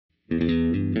Hi,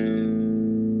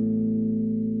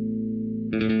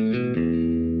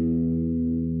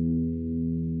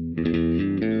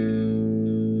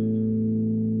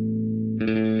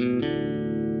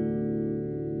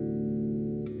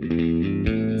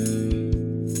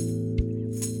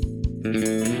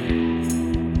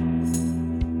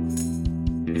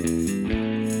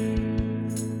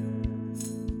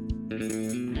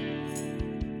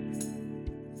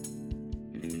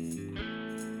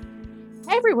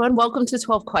 everyone. Welcome to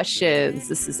 12 Questions.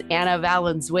 This is Anna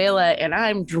Valenzuela, and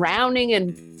I'm drowning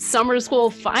in summer school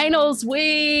finals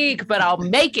week, but I'll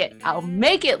make it. I'll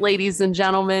make it, ladies and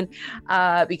gentlemen,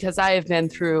 because I have been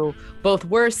through both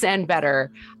worse and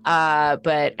better.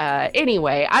 But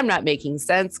anyway, I'm not making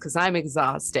sense because I'm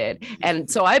exhausted. And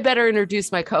so I better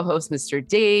introduce my co host, Mr.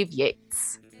 Dave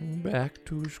Yates. Back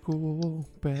to school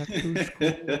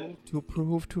to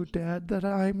prove to Dad that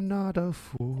I'm not a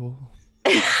fool.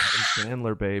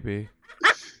 Sandler, baby.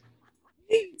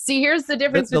 See, here's the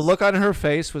difference. The look on her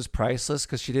face was priceless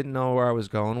because she didn't know where I was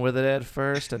going with it at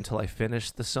first until I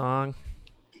finished the song.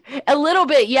 A little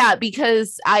bit, yeah,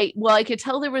 because I could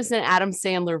tell there was an Adam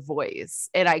Sandler voice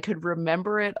and I could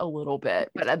remember it a little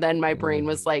bit, but then my brain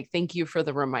was like, thank you for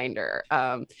the reminder.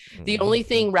 The only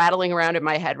thing rattling around in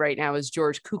my head right now is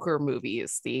George Cukor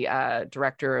movies, the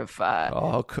director of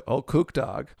Kook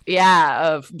Dog. Yeah,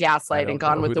 of Gaslight and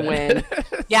Gone with the Wind.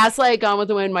 Gaslight, Gone with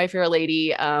the Wind, My Fair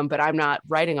Lady. But I'm not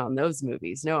writing on those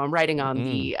movies. No, I'm writing on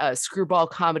the screwball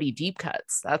comedy deep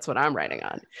cuts. That's what I'm writing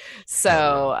on.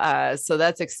 So so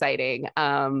that's exciting.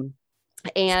 And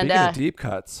speaking of deep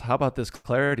cuts, how about this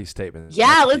clarity statement?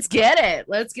 Yeah, let's get it.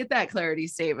 Let's get that clarity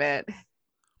statement.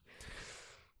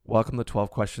 Welcome to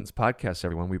 12 Questions Podcast,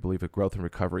 everyone. We believe that growth and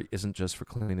recovery isn't just for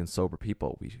clean and sober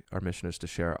people. Our mission is to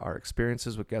share our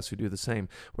experiences with guests who do the same.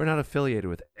 We're not affiliated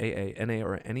with AA, NA,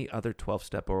 or any other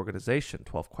 12-step organization.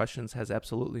 12 Questions has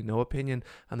absolutely no opinion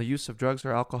on the use of drugs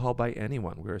or alcohol by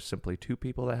anyone. We are simply two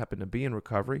people that happen to be in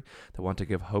recovery that want to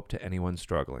give hope to anyone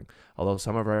struggling. Although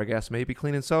some of our guests may be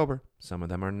clean and sober, some of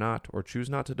them are not or choose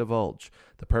not to divulge.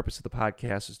 The purpose of the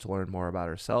podcast is to learn more about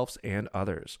ourselves and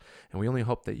others. And we only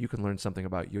hope that you can learn something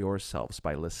about yourselves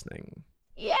by listening.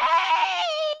 Yay!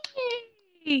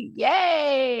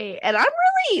 Yay! And I'm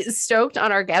really stoked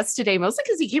on our guest today, mostly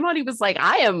because he came on. He was like,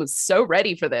 I am so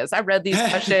ready for this. I've read these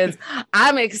questions.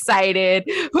 I'm excited.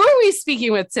 Who are we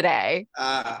speaking with today?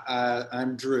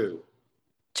 I'm Drew.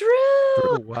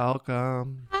 Drew,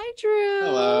 welcome. Hi, Drew.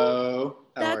 Hello.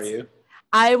 How are you?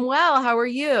 I'm well. How are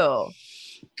you?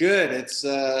 Good. It's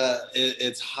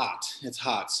hot. It's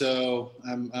hot. So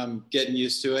I'm getting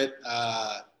used to it.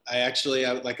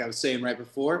 Like I was saying right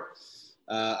before,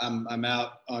 I'm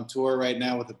out on tour right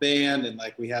now with a band, and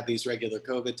like we have these regular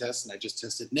COVID tests, and I just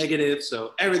tested negative,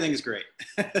 so everything's great.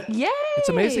 Yay! It's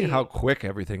amazing how quick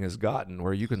everything has gotten,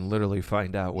 where you can literally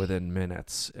find out within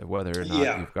minutes whether or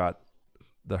not you've got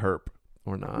the herp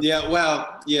or not. Yeah,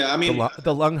 well, yeah, I mean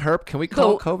the lung herp. Can we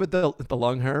call COVID the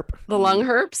lung herp? The lung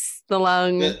herps, the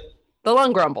lung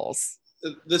grumbles.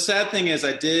 The sad thing is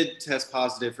I did test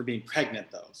positive for being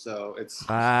pregnant though, so it's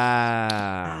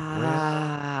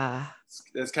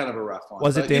that's kind of a rough one.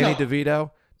 Was it Danny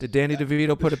DeVito? Did Danny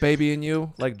DeVito put a baby in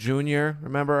you like Junior?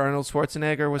 Remember Arnold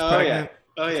Schwarzenegger was pregnant?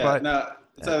 Oh yeah. No,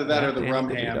 it's either that or the rum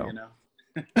ham, you know.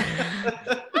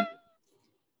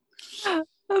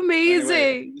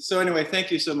 Amazing. Anyway, thank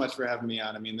you so much for having me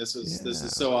on. I mean, this is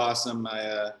so awesome.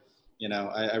 I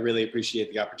really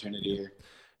appreciate the opportunity here.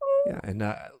 Yeah, and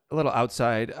a little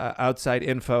outside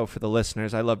info for the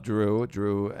listeners. I love Drew.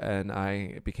 Drew and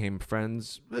I became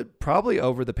friends probably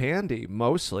over the pandy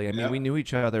mostly. I mean, we knew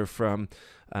each other from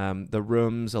the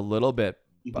rooms a little bit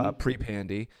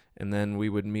pre-pandy, and then we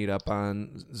would meet up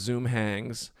on Zoom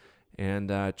hangs and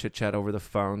chit-chat over the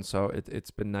phone. So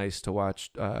it's been nice to watch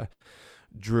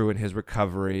Drew in his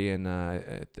recovery, and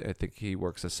I think he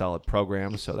works a solid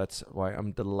program, so that's why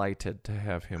I'm delighted to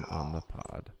have him on the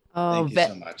pod. Oh, thank you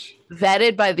so much.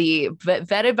 Vetted by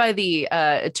the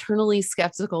eternally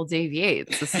skeptical Dave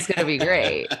Yates. This is gonna be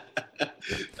great.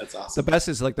 That's awesome. The best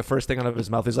is like the first thing out of his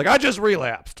mouth. He's like, "I just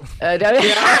relapsed." No, don't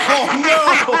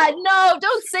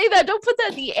say that. Don't put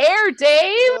that in the air,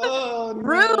 Dave. Oh,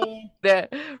 no.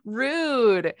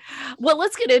 Rude. Well,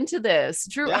 let's get into this,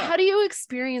 Drew. How do you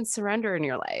experience surrender in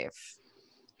your life?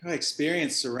 How I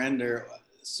experience surrender.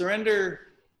 Surrender,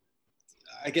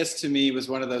 I guess, to me was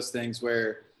one of those things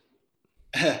where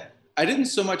I didn't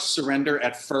so much surrender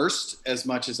at first as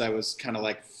much as I was kind of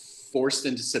like forced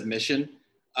into submission.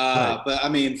 Right. But I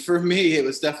mean, for me, it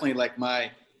was definitely like my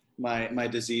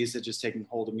disease had just taken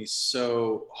hold of me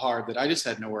so hard that I just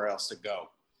had nowhere else to go.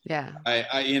 Yeah.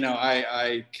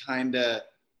 I kind of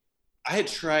I had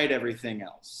tried everything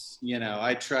else.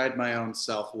 I tried my own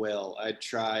self-will. I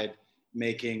tried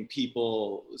making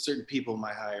certain people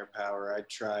my higher power. I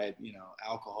tried,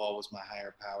 alcohol was my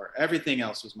higher power. Everything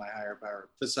else was my higher power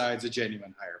besides a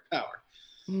genuine higher power.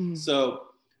 So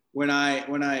when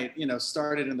I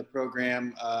started in the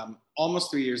program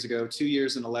almost 3 years ago, 2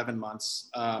 years and 11 months,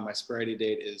 my sobriety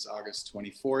date is August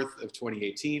 24th of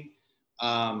 2018.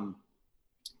 Like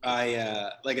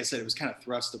I said, it was kind of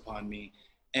thrust upon me.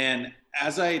 And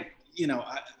as I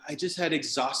just had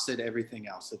exhausted everything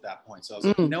else at that point. So I was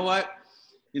like, you know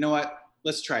what?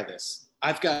 Let's try this.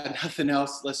 I've got nothing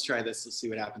else. Let's try this. Let's see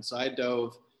what happens. So I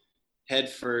dove head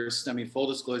first. I mean, full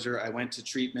disclosure, I went to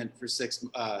treatment for 6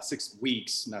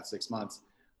 weeks, not 6 months.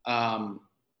 And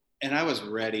I was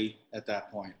ready at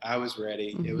that point. I was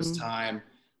ready. It was time.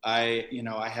 I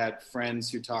had friends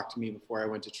who talked to me before I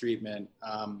went to treatment,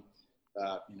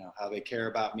 how they care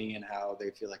about me and how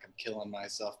they feel like I'm killing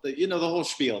myself. The whole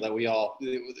spiel that we've all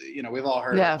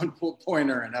heard at one point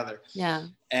or another. Yeah.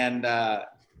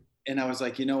 And I was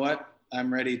like, you know what?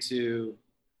 I'm ready to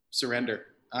surrender.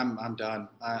 I'm done.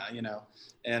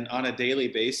 And on a daily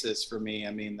basis for me,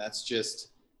 I mean, that's just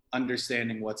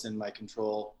understanding what's in my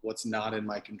control, what's not in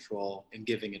my control, and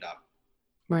giving it up.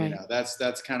 Right.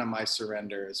 That's kind of my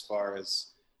surrender as far as,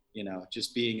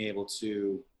 just being able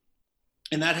to,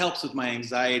 and that helps with my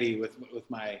anxiety, with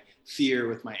my fear,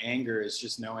 with my anger, is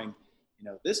just knowing,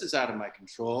 this is out of my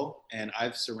control and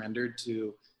I've surrendered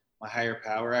to my higher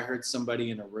power. I heard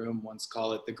somebody in a room once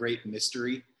call it the great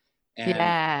mystery. And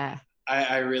yeah.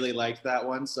 I really liked that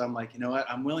one. So I'm like, you know what?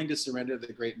 I'm willing to surrender to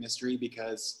the great mystery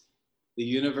because the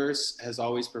universe has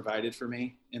always provided for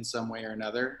me in some way or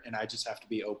another. And I just have to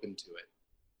be open to it.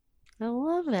 I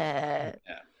love it.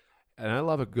 Yeah. And I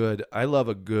love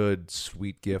a good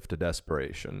sweet gift of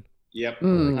desperation. Yep.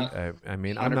 Like, I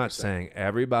mean, 100%. I'm not 100%. saying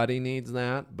everybody needs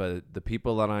that, but the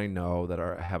people that I know that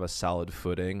have a solid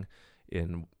footing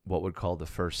in what would call the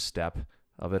first step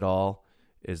of it all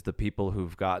is the people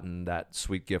who've gotten that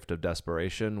sweet gift of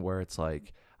desperation, where it's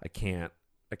like, I can't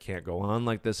go on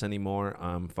like this anymore.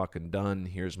 I'm fucking done.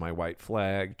 Here's my white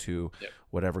flag to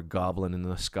whatever goblin in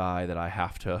the sky that I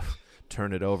have to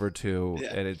turn it over to.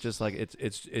 And it's just like,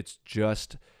 it's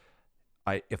just,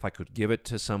 if I could give it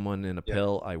to someone in a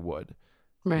pill, I would.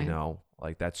 Right.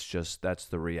 Like that's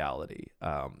the reality.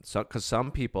 So because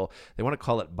some people, they want to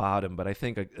call it bottom, but I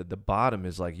think the bottom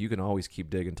is like, you can always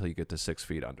keep digging until you get to 6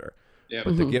 feet under. Yeah.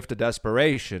 But the gift of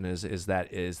desperation is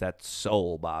that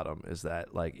soul bottom, is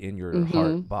that like in your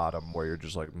heart bottom, where you're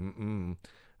just like,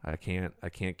 I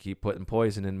can't keep putting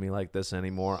poison in me like this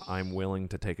anymore. I'm willing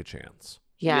to take a chance.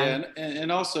 Yeah.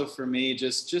 And also for me,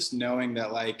 just knowing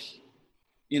that, like,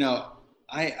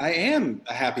 I am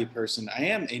a happy person. I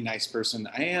am a nice person.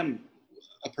 I am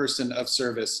a person of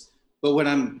service. But when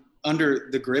I'm under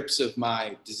the grips of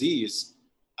my disease,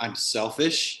 I'm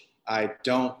selfish. I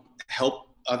don't help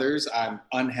others. I'm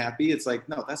unhappy. It's like,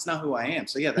 no, that's not who I am.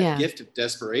 So that gift of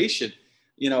desperation,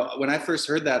 when I first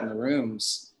heard that in the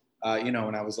rooms,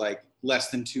 when I was like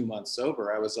less than 2 months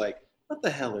sober, I was like, what the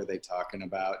hell are they talking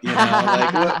about?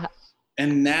 Like what?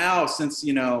 And now, since,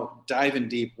 diving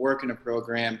deep, working a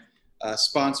program,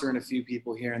 sponsoring a few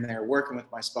people here and there, working with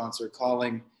my sponsor,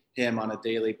 calling him on a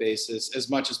daily basis as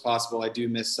much as possible. I do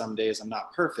miss some days. I'm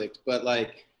not perfect, but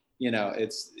like,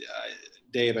 it's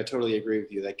Dave, I totally agree with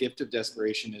you. That gift of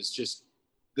desperation is just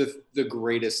the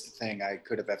greatest thing I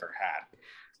could have ever had.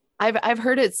 I've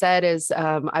heard it said as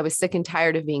I was sick and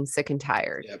tired of being sick and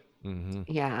tired. Yep. Mm-hmm.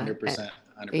 Yeah. 100%.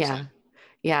 Yeah.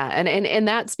 Yeah. And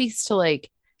that speaks to like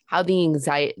how the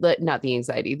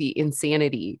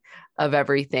insanity of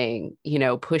everything,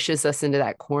 pushes us into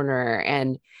that corner.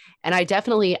 And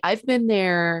I've been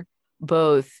there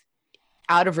both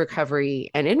out of recovery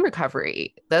and in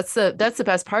recovery. That's the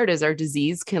best part, is our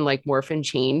disease can like morph and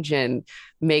change and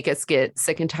make us get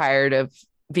sick and tired of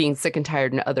being sick and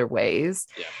tired in other ways,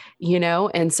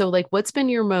 And so like, what's been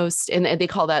your most, and they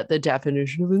call that the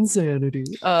definition of insanity.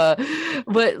 But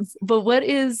what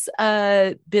is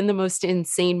been the most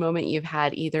insane moment you've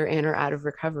had either in or out of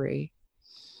recovery?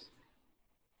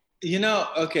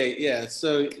 Okay. Yeah.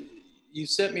 So you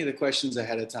sent me the questions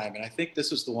ahead of time. And I think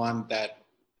this was the one that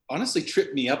honestly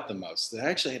tripped me up the most, that I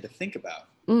actually had to think about.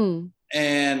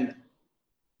 And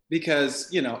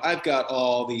because, I've got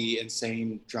all the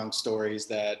insane drunk stories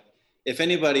that if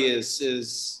anybody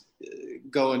is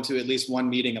going to at least one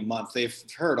meeting a month, they've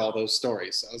heard all those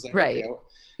stories. So I was like, right. Okay,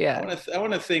 Yeah. I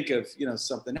want to think of,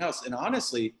 something else. And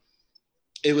honestly,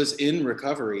 it was in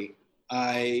recovery.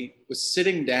 I was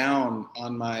sitting down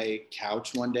on my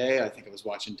couch one day. I think I was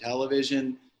watching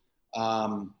television.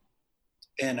 And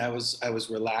I was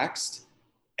relaxed.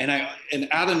 and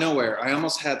out of nowhere, I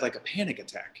almost had like a panic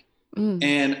attack.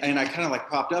 And I kind of like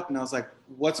popped up and I was like,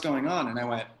 what's going on? And I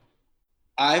went,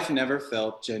 I've never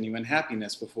felt genuine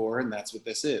happiness before. And that's what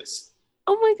this is.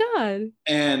 Oh my God.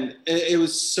 And it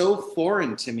was so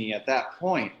foreign to me at that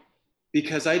point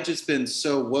because I'd just been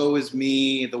so woe is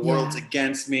me, the world's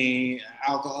against me,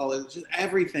 alcohol, just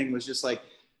everything was just like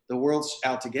the world's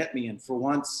out to get me. And for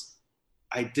once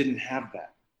I didn't have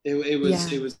that. It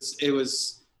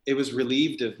was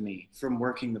relieved of me from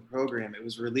working the program. It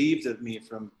was relieved of me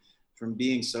from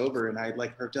being sober. And I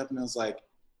like perked up and I was like,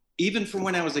 even from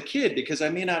when I was a kid, because I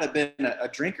may not have been a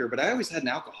drinker, but I always had an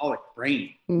alcoholic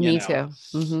brain. Me too.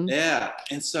 Mm-hmm. Yeah.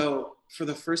 And so for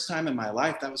the first time in my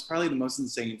life, that was probably the most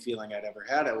insane feeling I'd ever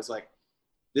had. I was like,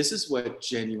 this is what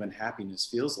genuine happiness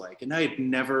feels like. And I had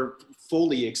never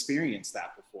fully experienced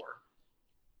that before.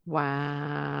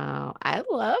 Wow. I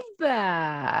love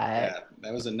that. Yeah,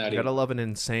 that was a nutty. You gotta love an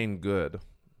insane good.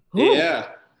 Ooh. Yeah.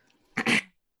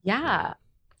 Yeah.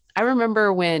 I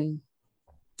remember when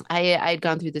I'd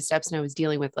gone through the steps and I was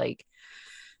dealing with like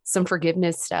some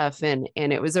forgiveness stuff. And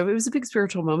it was a big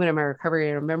spiritual moment in my recovery.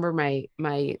 I remember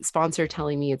my sponsor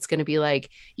telling me it's going to be like,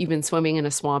 you've been swimming in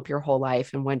a swamp your whole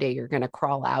life. And one day you're going to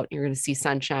crawl out, you're going to see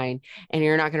sunshine and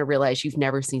you're not going to realize you've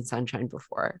never seen sunshine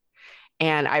before.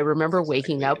 And I remember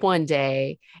waking up one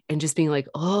day and just being like,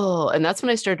 oh, and that's when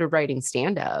I started writing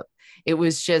stand-up.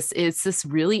 It's this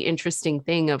really interesting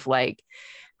thing of like,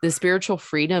 the spiritual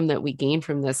freedom that we gain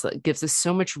from this gives us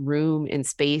so much room and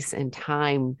space and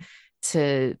time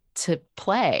to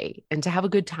play and to have a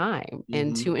good time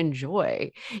and to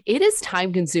enjoy. It is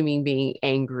time consuming being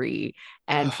angry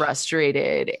and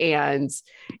frustrated and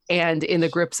in the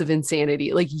grips of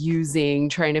insanity, like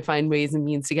trying to find ways and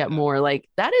means to get more. Like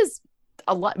that is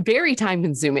a lot, very time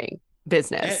consuming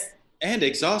business and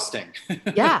exhausting.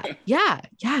 Yeah,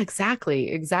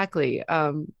 exactly.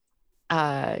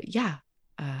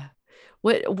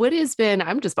 What has been,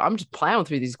 I'm just plowing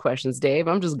through these questions, Dave.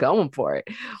 I'm just going for it.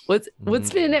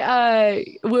 What's been,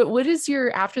 what is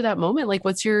your, after that moment, like,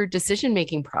 what's your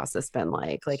decision-making process been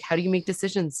like? Like, how do you make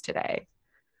decisions today?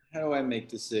 How do I make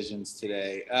decisions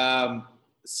today?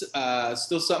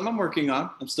 Still something I'm working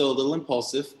on. I'm still a little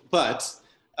impulsive, but,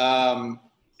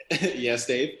 yes,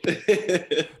 Dave.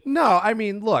 No, I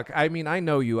mean, look, I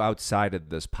know you outside of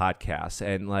this podcast,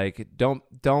 and like, don't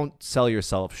sell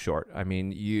yourself short. I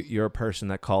mean, you're a person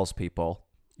that calls people,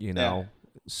 you know.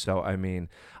 Yeah. So, I mean,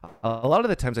 a lot of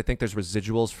the times I think there's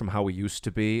residuals from how we used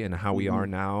to be and how we are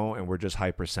now, and we're just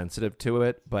hypersensitive to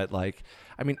it. But like,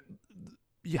 I mean,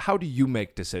 how do you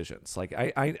make decisions? Like,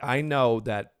 I know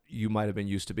that you might have been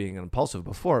used to being impulsive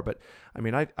before, but I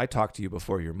mean, I talked to you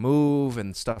before your move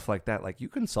and stuff like that. Like, you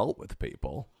consult with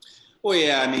people. Well,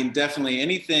 yeah, I mean, definitely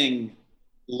anything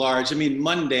large. I mean,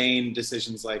 mundane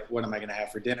decisions like what am I going to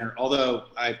have for dinner? Although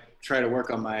I try to work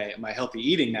on my healthy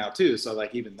eating now too. So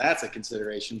like even that's a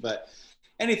consideration, but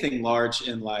anything large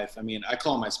in life, I mean, I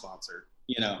call my sponsor,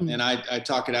 you know, and I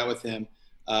talk it out with him.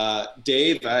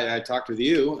 Dave, I talked with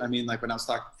you. I mean, like when I was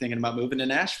thinking about moving to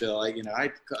Nashville,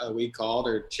 we called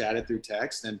or chatted through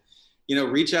text and, you know,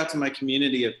 reach out to my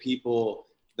community of people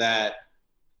that,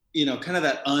 you know, kind of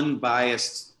that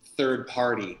unbiased third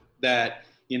party that,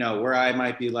 you know, where I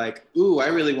might be like, ooh, I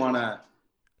really want to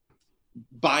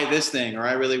buy this thing, or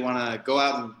I really want to go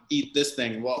out and eat this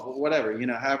thing. Well, whatever, you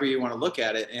know, however you want to look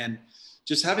at it. And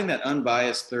just having that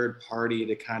unbiased third party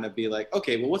to kind of be like,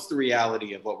 okay, well, what's the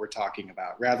reality of what we're talking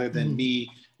about, rather than me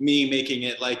making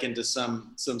it like into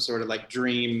some sort of like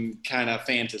dream kind of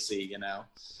fantasy, you know?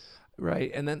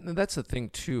 Right. And then that's the thing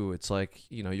too. It's like,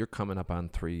 you know, you're coming up on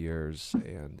 3 years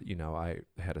and, you know, I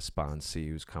had a sponsee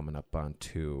who's coming up on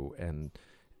 2, and,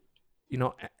 you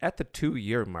know, at the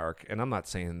 2-year mark, and I'm not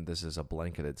saying this is a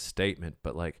blanketed statement,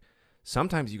 but like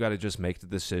sometimes you got to just make the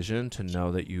decision to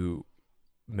know that you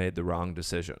made the wrong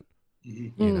decision.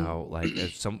 You know, like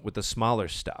with the smaller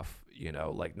stuff, you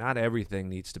know, like not everything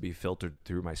needs to be filtered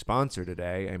through my sponsor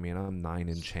today. I mean, I'm 9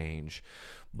 and change,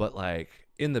 but like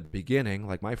in the beginning,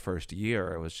 like my first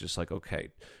year, it was just like, okay,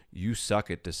 you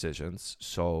suck at decisions.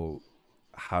 So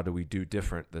how do we do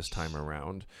different this time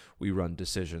around? We run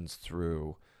decisions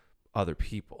through other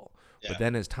people. Yeah. But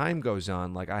then as time goes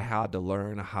on, like I had to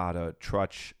learn how to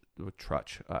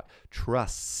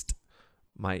trust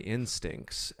my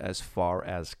instincts as far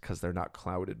as, because they're not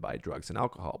clouded by drugs and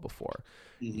alcohol before,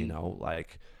 you know,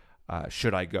 like,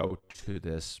 should I go to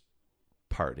this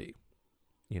party?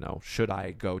 You know, should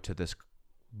I go to this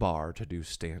bar to do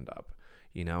stand up?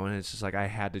 you know, and it's just like I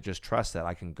had to just trust that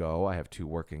I can go. I have 2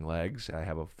 working legs. I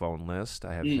have a phone list.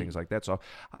 I have things like that. So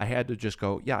I had to just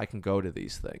go, yeah, I can go to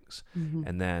these things.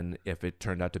 And then if it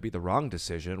turned out to be the wrong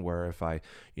decision, where if I,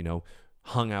 you know,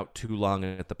 hung out too long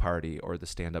at the party or the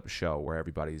stand-up show where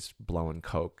everybody's blowing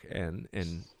coke and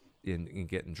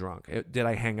getting drunk, did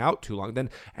I hang out too long? Then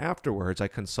afterwards I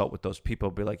consult with those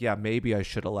people, be like, yeah, maybe I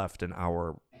should have left an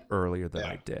hour earlier than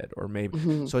I did, or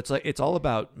maybe so it's like it's all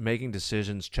about making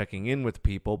decisions, checking in with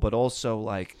people, but also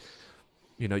like,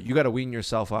 you know, you got to wean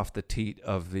yourself off the teat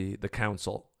of the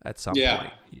council at some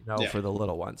point, you know, for the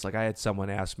little ones. Like I had someone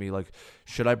ask me like,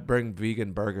 should I bring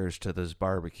vegan burgers to this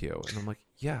barbecue? And I'm like,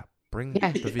 yeah, bring the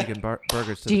vegan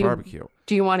burgers to the barbecue.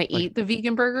 Do you want to eat the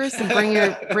vegan burgers and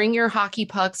bring your hockey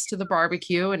pucks to the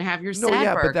barbecue and have your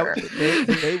sad burger? But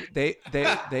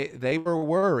they were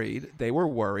worried. They were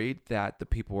worried that the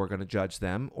people were going to judge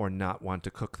them or not want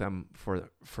to cook them for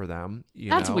them.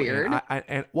 That's weird.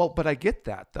 But I get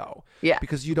that though. Yeah.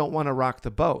 Because you don't want to rock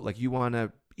the boat. Like you want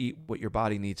to eat what your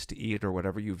body needs to eat or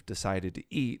whatever you've decided to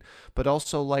eat. But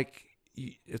also like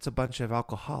it's a bunch of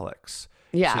alcoholics.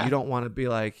 Yeah. So you don't want to be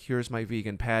like, here's my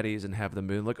vegan patties and have them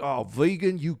be like, oh,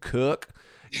 vegan, you cook.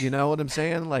 You know what I'm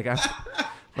saying? Like, that's,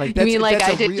 you mean like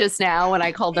I did just now when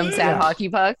I called them sad hockey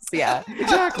pucks? Yeah.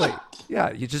 Exactly.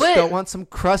 Yeah. You just don't want some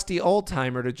crusty old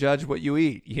timer to judge what you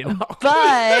eat, you know?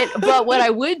 But what I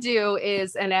would do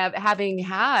is, and having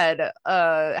hosted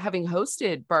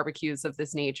barbecues of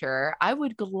this nature, I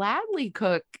would gladly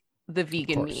cook the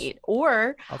vegan meat,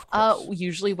 or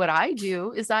usually what I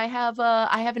do is I have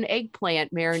an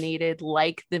eggplant marinated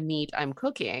like the meat I'm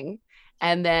cooking,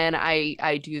 and then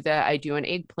I do an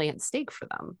eggplant steak for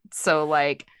them. So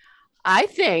like I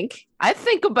think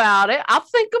about it. I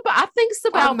think about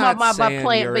my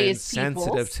plant-based people.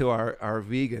 Sensitive to our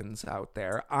vegans out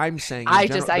there. I'm saying I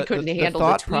couldn't handle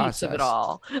the tweets of it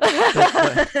all.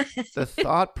 the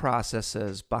thought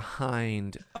processes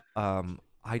behind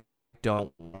I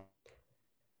don't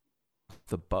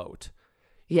the boat.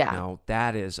 Yeah. Now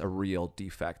that is a real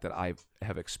defect that I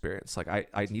have experienced. Like I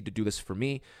need to do this for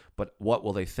me, but what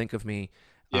will they think of me?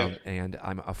 And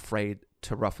I'm afraid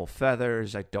to ruffle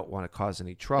feathers. I don't want to cause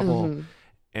any trouble.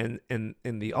 And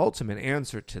the ultimate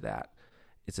answer to that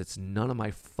is it's none of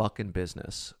my fucking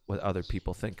business what other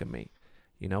people think of me.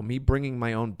 You know, me bringing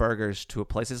my own burgers to a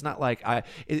place. It's not like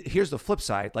here's the flip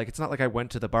side. Like, it's not like I went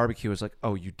to the barbecue. It was like,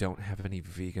 oh, you don't have any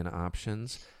vegan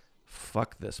options?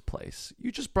 Fuck this place.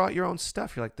 You just brought your own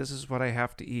stuff. You're like, this is what I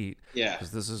have to eat. Yeah.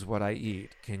 Because this is what I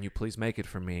eat. Can you please make it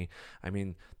for me? I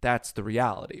mean, that's the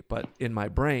reality. But in my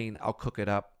brain, I'll cook it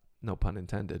up, no pun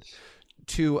intended,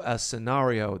 to a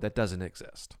scenario that doesn't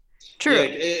exist. True. Yeah,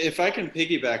 if I can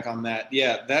piggyback on that,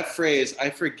 that phrase, I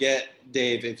forget,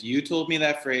 Dave, if you told me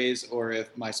that phrase or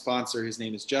if my sponsor, his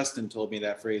name is Justin, told me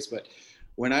that phrase. But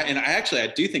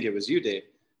I do think it was you, Dave.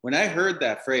 When I heard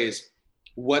that phrase,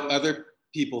 what other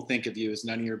people think of you is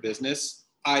none of your business,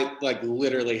 I like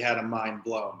literally had a mind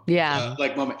blown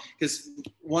moment. Because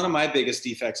one of my biggest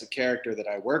defects of character that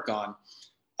I work on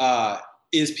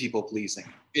is people pleasing,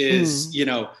 is,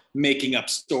 making up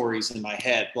stories in my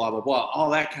head, blah, blah, blah, all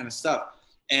that kind of stuff.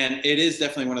 And it is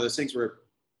definitely one of those things where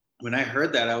when I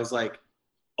heard that, I was like,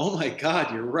 oh my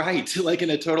God, you're right. Like in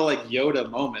a total like Yoda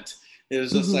moment. It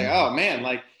was just like, oh man,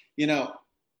 like,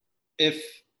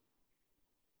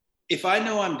 if I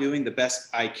know I'm doing the best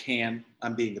I can,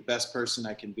 I'm being the best person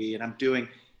I can be, and I'm doing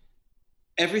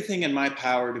everything in my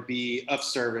power to be of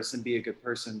service and be a good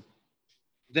person,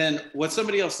 then what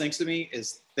somebody else thinks of me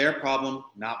is their problem,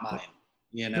 not mine,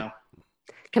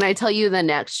 Can I tell you the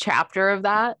next chapter of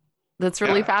that? That's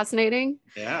really fascinating.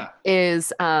 Yeah.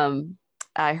 Is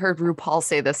I heard RuPaul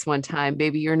say this one time,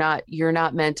 baby, you're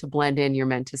not meant to blend in, you're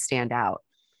meant to stand out.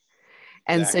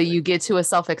 And so you get to a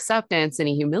self-acceptance and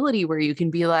a humility where you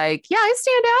can be like, yeah, I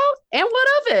stand out. And what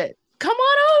of it? Come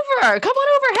on over,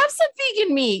 have some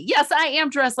vegan meat. Yes, I am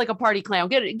dressed like a party clown.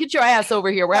 Get your ass over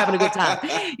here. We're having a good time.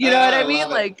 You know what I mean?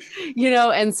 Like,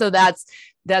 and so that's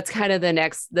kind of the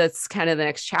next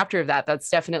chapter of that. That's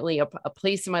definitely a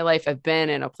place in my life I've been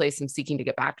and a place I'm seeking to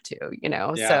get back to,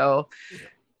 So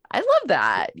I love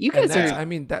that. You guys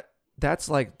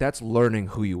that's learning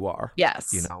who you are.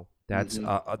 Yes. That's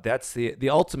that's the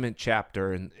ultimate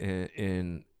chapter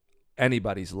in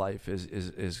anybody's life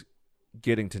is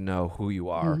getting to know who you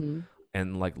are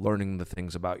and like learning the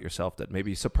things about yourself that may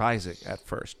be surprising at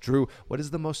first. Drew, what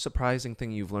is the most surprising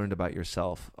thing you've learned about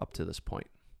yourself up to this point?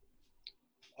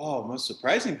 Oh, most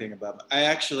surprising thing about me. I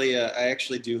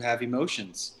actually do have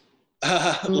emotions.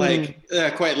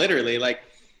 Quite literally, like,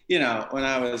 when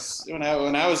I was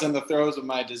in the throes of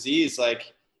my disease,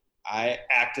 like, I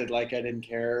acted like I didn't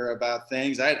care about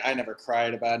things. I never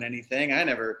cried about anything. I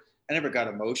never got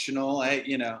emotional.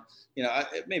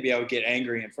 Maybe I would get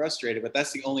angry and frustrated, but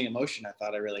that's the only emotion I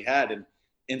thought I really had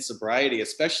in sobriety,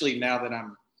 especially now that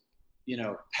I'm,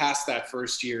 past that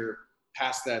first year,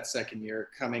 past that second year,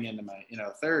 coming into my,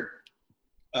 third.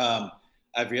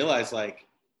 I've realized like,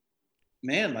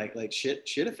 man, like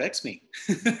shit affects me.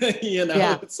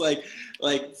 Yeah. It's like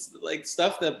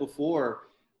stuff that before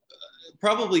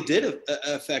probably did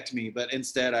affect me, but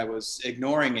instead I was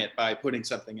ignoring it by putting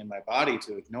something in my body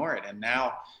to ignore it. And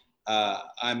now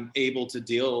I'm able to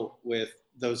deal with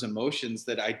those emotions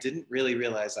that I didn't really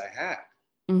realize I had.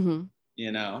 Mm-hmm.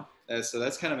 So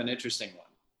that's kind of an interesting one.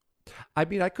 I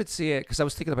mean, I could see it because I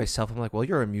was thinking to myself, I'm like, well,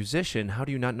 you're a musician. How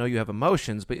do you not know you have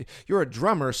emotions? But you're a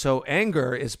drummer, so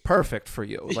anger is perfect for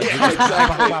you. Like, yeah,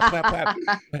 exactly.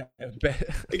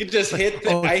 You can just hit.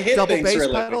 I hit double things bass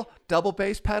really. pedal, double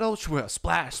bass pedal,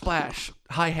 splash, splash,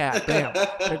 hi hat, bam.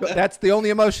 That's the only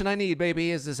emotion I need,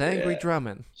 baby, is this angry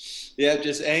drumming. Yeah,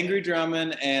 just angry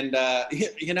drumming, and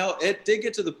it did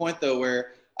get to the point though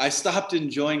where I stopped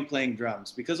enjoying playing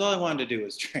drums because all I wanted to do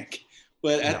was drink.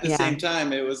 But at the same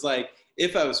time, it was like,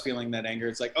 if I was feeling that anger,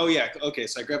 it's like, oh yeah, okay,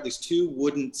 so I grabbed these two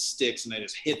wooden sticks and I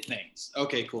just hit things.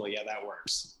 Okay, cool, yeah, that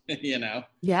works.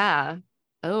 Yeah.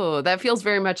 Oh, that feels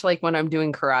very much like when I'm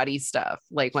doing karate stuff.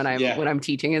 Like when I'm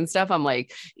teaching and stuff, I'm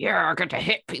like, yeah, I get to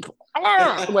hit people.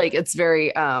 Like it's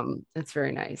very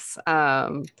nice.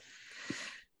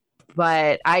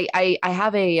 But I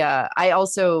have I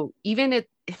also,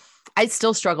 I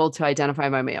still struggle to identify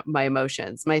my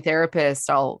emotions. My therapist,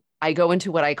 I go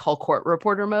into what I call court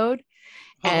reporter mode.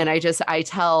 And I'm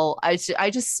telling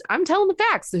the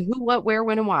facts, the who, what, where,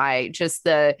 when, and why.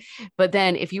 But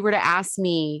then if you were to ask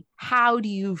me, how do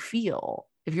you feel?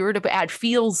 If you were to add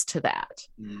feels to that,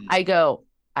 I go,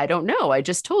 I don't know. I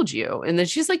just told you. And then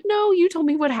she's like, no, you told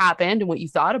me what happened and what you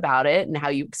thought about it and how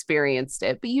you experienced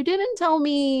it, but you didn't tell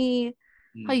me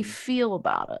how you feel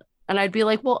about it. And I'd be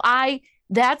like, well,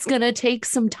 that's going to take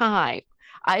some time.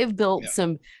 I've built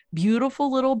some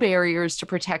beautiful little barriers to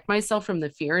protect myself from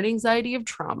the fear and anxiety of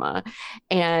trauma.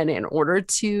 And in order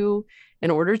to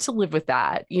live with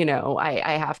that,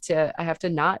 I have to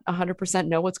not 100%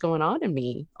 know what's going on in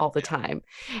me all the time.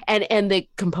 And the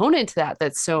component to that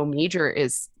that's so major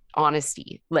is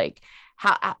honesty. Like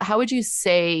how would you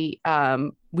say,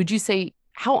 how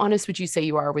honest would you say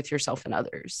you are with yourself and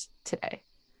others today?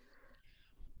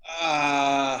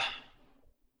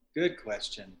 Good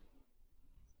question.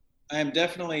 I am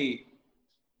definitely,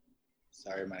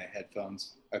 sorry, my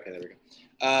headphones. Okay, there we go.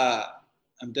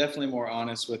 I'm definitely more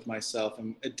honest with myself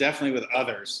and definitely with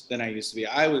others than I used to be.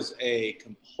 I was a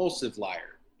compulsive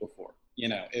liar before.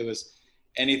 It was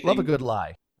anything. Love a good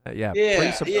lie. Yeah.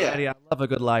 Pre-sobriety, I love a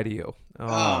good lie to you.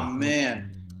 Oh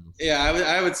man. Yeah,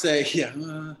 I would say,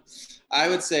 I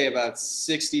would say about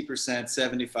 60%,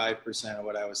 75% of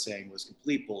what I was saying was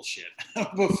complete bullshit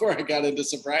before I got into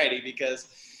sobriety, because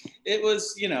it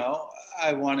was,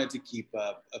 I wanted to keep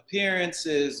up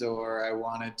appearances, or I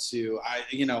wanted to,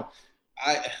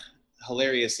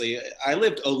 hilariously, I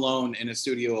lived alone in a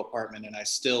studio apartment and I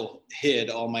still hid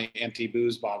all my empty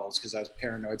booze bottles because I was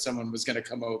paranoid someone was going to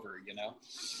come over,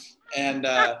 and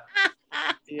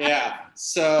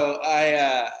so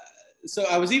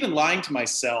I was even lying to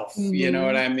myself, you know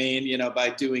what I mean, by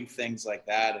doing things like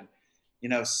that. And,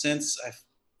 since I've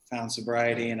found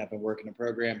sobriety and I've been working a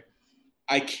program,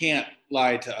 I can't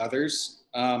lie to others,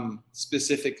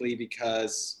 specifically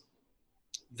because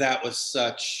that was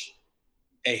such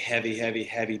a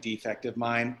heavy defect of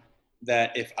mine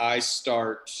that if I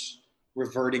start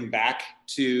reverting back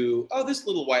to, oh, this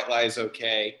little white lie is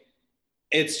okay,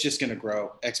 it's just going to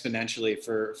grow exponentially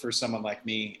for someone like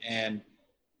me. And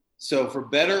so for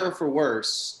better or for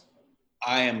worse,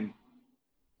 I am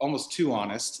almost too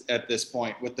honest at this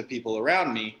point with the people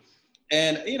around me.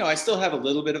 And, I still have a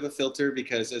little bit of a filter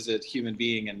because as a human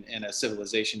being in a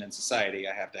civilization and society,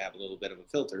 I have to have a little bit of a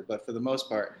filter. But for the most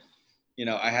part,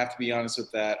 I have to be honest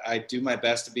with that. I do my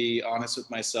best to be honest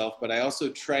with myself, but I also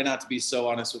try not to be so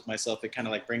honest with myself. It kind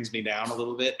of like brings me down a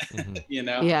little bit,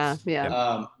 Yeah.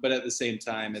 But at the same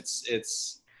time,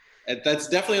 that's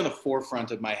definitely on the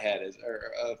forefront of my head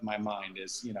or of my mind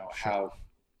is, how,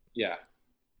 yeah.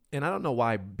 And I don't know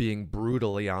why being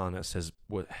brutally honest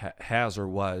has or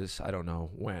was, I don't know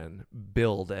when,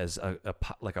 billed as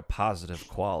a positive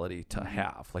quality to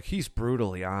have. Like, he's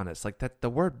brutally honest. Like, that, the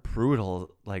word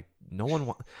brutal, like, no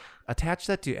one attach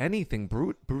that to anything.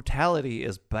 Brutality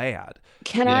is bad.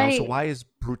 So why is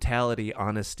brutality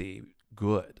honesty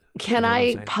good? Can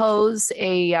I pose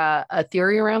a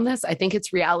theory around this? I think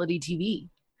it's reality TV.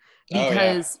 Oh yeah.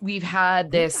 because we've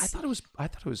had Really? this. I thought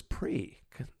it was pre.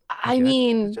 I It's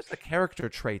mean, just a character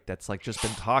trait that's like just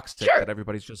been toxic sure, that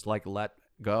everybody's just like let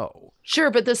go.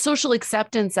 sure, but the social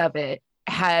acceptance of it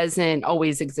hasn't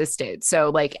always existed. So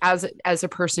like as a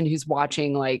person who's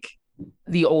watching like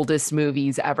the oldest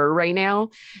movies ever right now,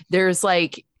 there's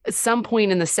like some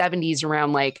point in the 70s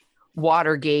around like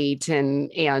Watergate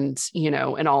and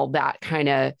and all that kind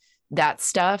of that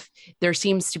stuff. There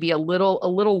seems to be a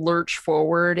little lurch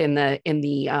forward in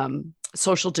the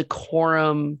social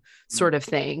decorum sort of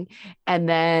thing. And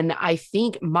then I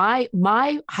think my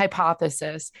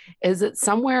hypothesis is that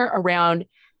somewhere around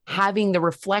having the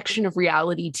reflection of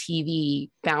reality TV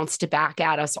bounced back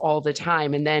at us all the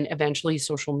time, and then eventually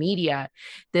social media,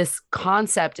 this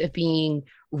concept of being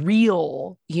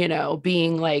real,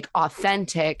 being like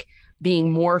authentic,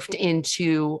 being morphed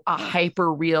into a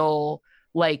hyper real,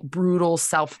 like brutal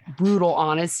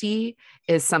honesty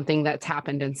is something that's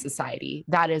happened in society.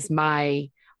 That is my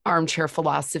armchair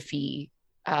philosophy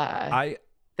I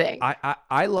thing.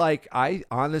 I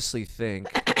honestly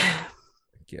think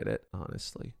get it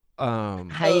honestly.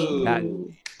 That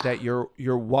Oh. that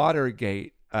your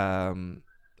Watergate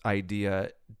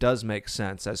idea does make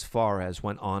sense as far as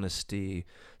when honesty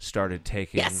started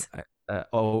taking Yes.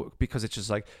 because it's just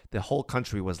like the whole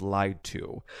country was lied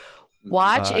to.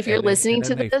 Watch, if you're listening And to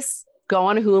then they this, go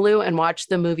on Hulu and watch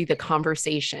the movie The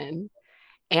Conversation.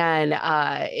 And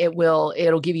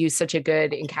it'll give you such a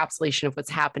good encapsulation of what's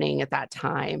happening at that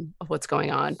time, of what's going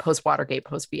on post Watergate,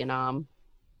 post Vietnam.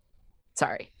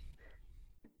 Sorry.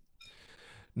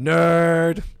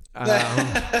 nerd.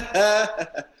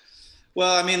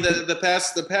 Well, I mean, the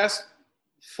past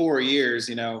 4 years,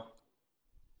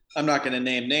 I'm not going to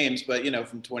name names, but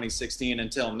from 2016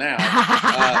 until now,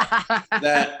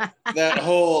 that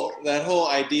whole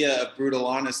idea of brutal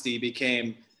honesty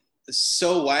became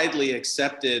so widely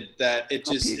accepted that it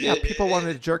just People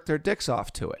wanted to jerk their dicks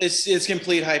off to it. It's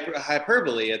complete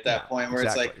hyperbole at that point, where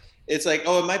exactly. it's like,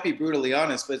 oh, it might be brutally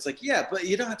honest, but it's like, yeah, but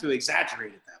you don't have to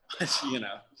exaggerate it that much,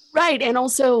 Right. And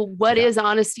also, what is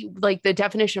honesty? Like the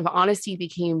definition of honesty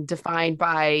became defined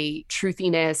by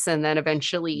truthiness and then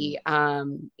eventually,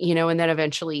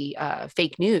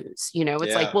 fake news.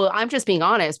 It's like, Yeah. well, I'm just being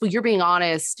honest. Well, you're being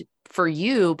honest for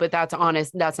you, but that's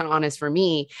honest. That's not honest for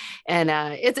me. And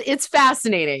it's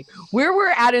fascinating where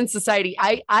we're at in society.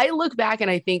 I look back and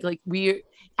I think like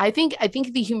I think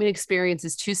the human experience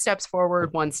is 2 steps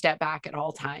forward, 1 step back at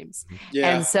all times.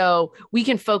 Yeah. And so we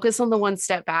can focus on the 1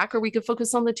 step back, or we could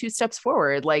focus on the 2 steps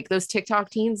forward. Like those TikTok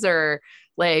teens are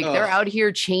like, they're out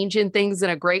here changing things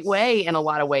in a great way in a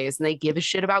lot of ways. And they give a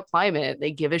shit about climate.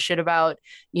 They give a shit about,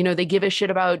 they give a shit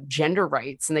about gender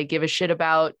rights, and they give a shit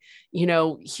about,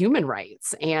 human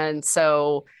rights. And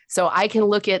so I can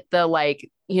look at the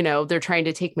like, they're trying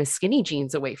to take my skinny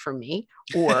jeans away from me,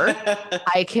 or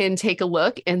I can take a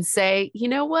look and say, you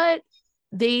know what?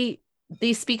 They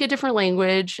speak a different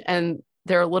language and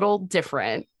they're a little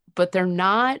different, but they're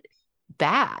not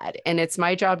bad. And it's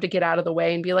my job to get out of the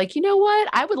way and be like, you know what?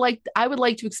 I would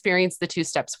like to experience the 2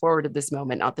 steps forward at this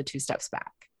moment, not the 2 steps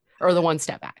back, or the 1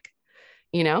 step back.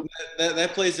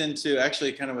 That plays into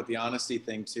actually kind of with the honesty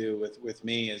thing too. With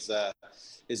me is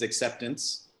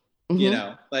acceptance.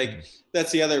 Mm-hmm. Like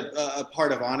that's the other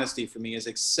part of honesty for me, is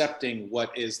accepting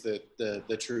what is the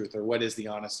truth, or what is the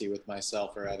honesty with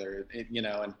myself or other,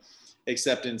 and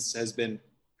acceptance has been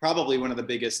probably one of the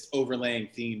biggest overlaying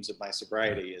themes of my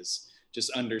sobriety, is just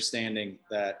understanding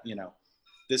that,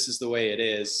 this is the way it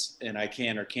is and I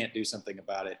can or can't do something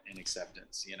about it, in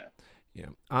acceptance, Yeah.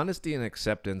 Honesty and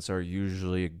acceptance are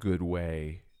usually a good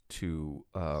way to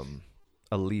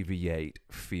alleviate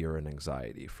fear and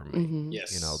anxiety for me. Mm-hmm.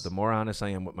 Yes. The more honest I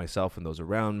am with myself and those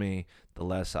around me, the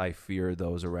less I fear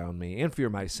those around me and fear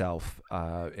myself,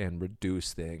 and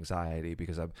reduce the anxiety,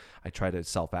 because I try to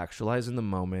self-actualize in the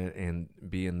moment and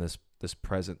be in this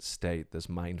present state, this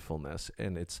mindfulness.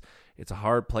 And it's a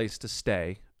hard place to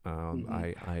stay.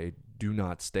 I do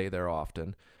not stay there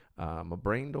often. My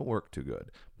brain don't work too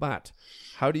good. But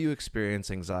how do you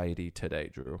experience anxiety today,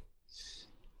 Drew?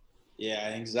 Yeah,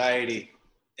 anxiety.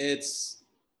 It's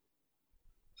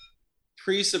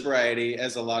pre-sobriety,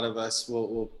 as a lot of us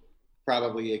will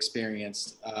probably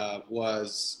experienced,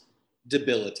 was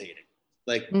debilitating.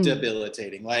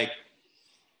 Debilitating. Like,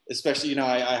 especially,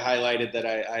 I highlighted that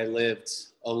I lived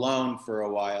alone for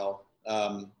a while.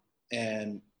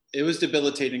 And it was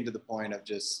debilitating to the point of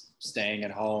just staying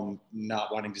at home,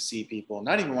 not wanting to see people,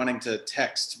 not even wanting to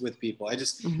text with people.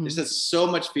 There's just so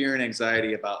much fear and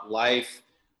anxiety about life,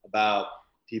 about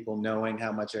people knowing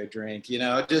how much I drink,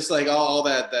 just like all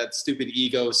that stupid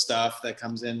ego stuff that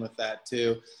comes in with that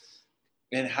too.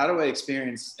 and how do I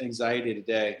experience anxiety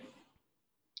today?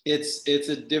 It's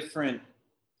a different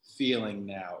feeling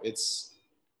now.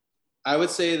 I would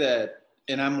say that,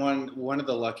 and I'm one of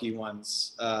the lucky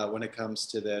ones when it comes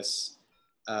to this.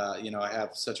 I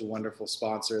have such a wonderful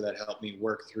sponsor that helped me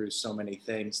work through so many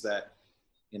things that,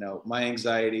 my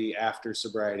anxiety after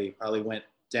sobriety probably went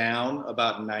down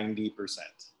about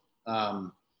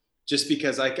 90%. Just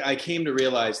because I came to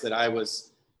realize that I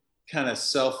was kind of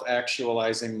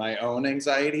self-actualizing my own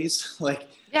anxieties. Like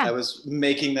I was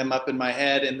making them up in my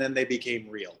head and then they became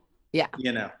real. Yeah.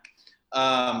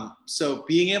 So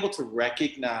being able to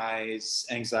recognize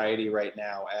anxiety right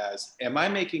now as, am I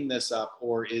making this up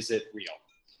or is it real?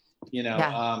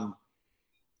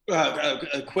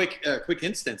 A quick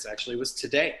instance actually was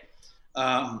today.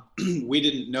 We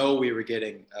didn't know we were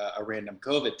getting a random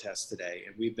COVID test today,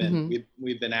 and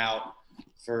we've been out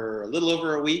for a little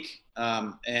over a week,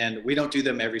 and we don't do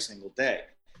them every single day.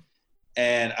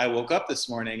 And I woke up this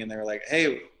morning, and they were like,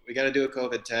 "Hey, we got to do a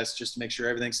COVID test just to make sure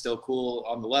everything's still cool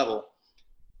on the level."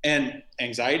 And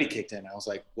anxiety kicked in. I was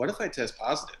like, "What if I test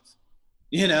positive?"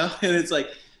 And it's like,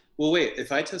 well, wait,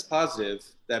 if I test positive,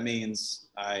 that means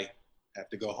I have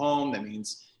to go home. That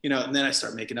means, and then I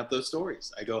start making up those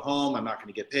stories. I go home, I'm not going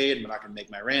to get paid. I'm not going to make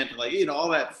my rent. Like, all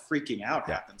that freaking out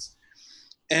happens.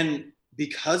 And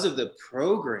because of the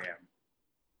program,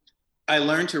 I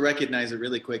learned to recognize it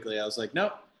really quickly. I was like,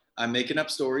 no, I'm making up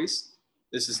stories.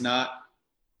 This has not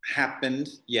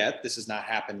happened yet. This is not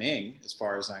happening as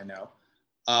far as I know.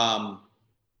 And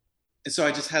so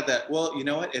I just had that, well, you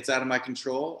know what? It's out of my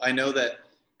control. I know that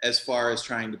as far as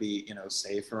trying to be,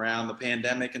 safe around the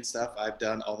pandemic and stuff, I've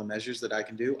done all the measures that I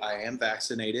can do. I am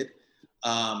vaccinated.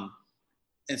 And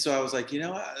so I was like,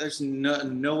 there's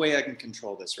no way I can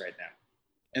control this right now.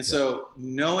 And so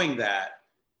knowing that,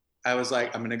 I was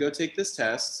like, I'm going to go take this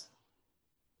test.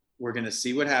 We're going to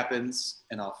see what happens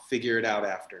and I'll figure it out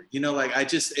after,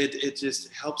 it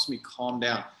just helps me calm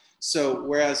down. So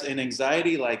whereas in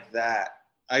anxiety like that,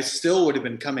 I still would have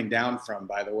been coming down from,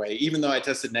 by the way, even though I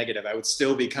tested negative, I would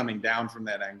still be coming down from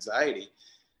that anxiety.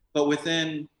 But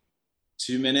within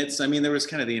 2 minutes, there was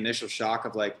kind of the initial shock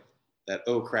of like that,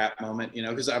 oh crap moment,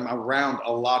 because I'm around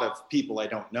a lot of people I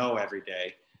don't know every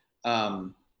day.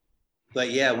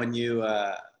 But yeah, when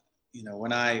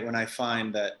when I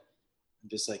find that I'm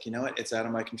just like, it's out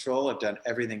of my control. I've done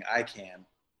everything I can.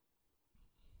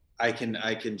 I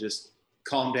can just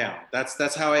calm down.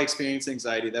 That's how I experience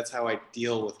anxiety. That's how I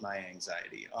deal with my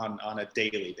anxiety on a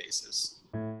daily basis.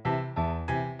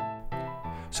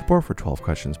 Support for 12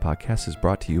 Questions podcast is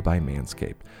brought to you by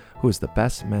Manscaped, who is the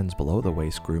best men's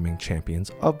below-the-waist grooming champions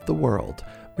of the world.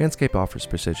 Manscaped offers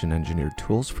precision-engineered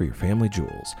tools for your family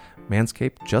jewels.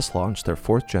 Manscaped just launched their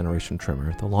 4th-generation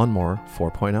trimmer, the Lawnmower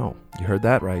 4.0. You heard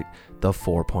that right, the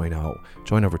 4.0.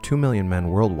 Join over 2 million men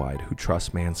worldwide who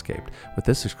trust Manscaped with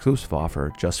this exclusive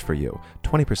offer just for you.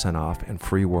 20% off and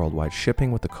free worldwide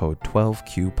shipping with the code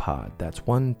 12QPOD. That's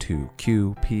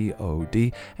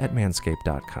 12QPOD at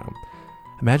manscaped.com.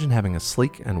 Imagine having a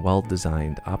sleek and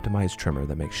well-designed, optimized trimmer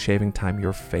that makes shaving time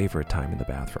your favorite time in the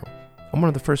bathroom. I'm one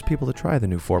of the first people to try the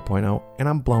new 4.0, and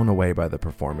I'm blown away by the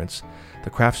performance.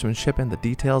 The craftsmanship and the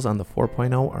details on the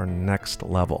 4.0 are next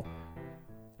level.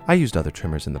 I used other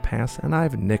trimmers in the past, and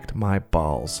I've nicked my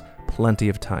balls plenty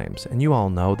of times, and you all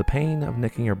know the pain of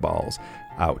nicking your balls.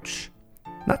 Ouch.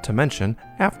 Not to mention,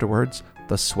 afterwards,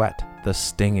 the sweat, the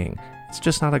stinging. It's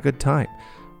just not a good time.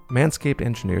 Manscaped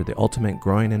engineered the ultimate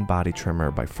groin and body trimmer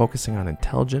by focusing on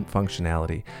intelligent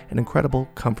functionality and incredible,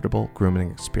 comfortable grooming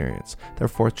experience. Their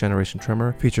 4th-generation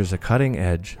trimmer features a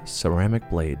cutting-edge ceramic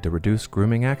blade to reduce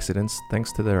grooming accidents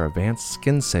thanks to their advanced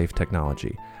skin-safe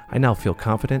technology. I now feel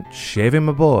confident shaving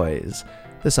my boys.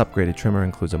 This upgraded trimmer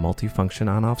includes a multi-function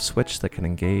on-off switch that can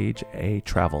engage a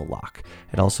travel lock.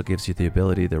 It also gives you the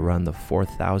ability to run the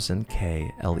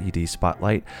 4000K LED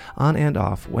spotlight on and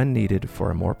off when needed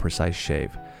for a more precise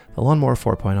shave. The Lawnmower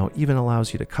 4.0 even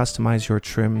allows you to customize your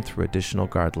trim through additional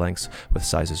guard lengths with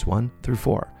sizes 1 through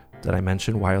 4. Did I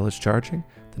mention wireless charging?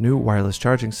 The new wireless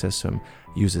charging system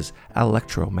uses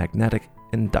electromagnetic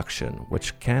induction,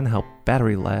 which can help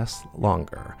battery last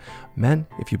longer. Men,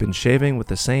 if you've been shaving with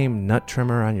the same nut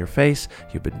trimmer on your face,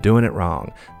 you've been doing it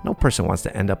wrong. No person wants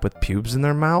to end up with pubes in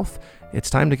their mouth. It's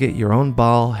time to get your own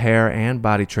ball, hair, and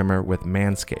body trimmer with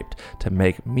Manscaped to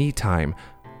make me time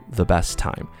the best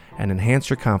time and enhance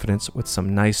your confidence with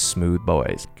some nice smooth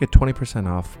boys. Get 20%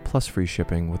 off plus free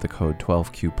shipping with the code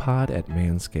 12QPOD at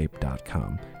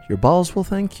manscaped.com. Your balls will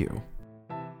thank you.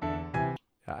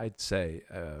 I'd say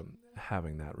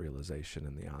having that realization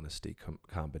and the honesty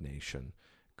combination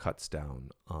cuts down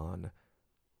on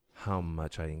how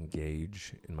much I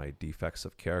engage in my defects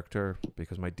of character,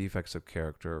 because my defects of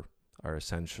character are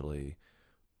essentially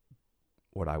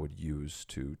what I would use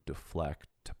to deflect,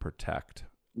 to protect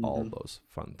all those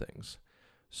fun things.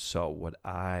 So what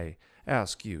I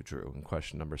ask you, Drew, in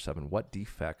question number 7, what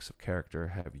defects of character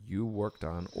have you worked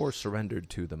on or surrendered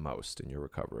to the most in your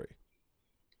recovery?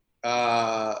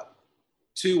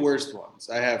 2 worst ones.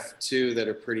 I have 2 that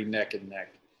are pretty neck and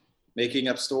neck. Making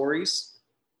up stories,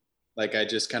 like I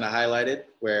just kind of highlighted,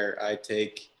 where I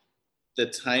take the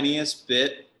tiniest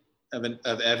bit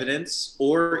of evidence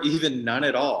or even none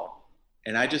at all,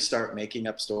 and I just start making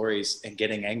up stories and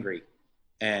getting angry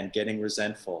and getting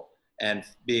resentful and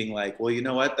being like, well, you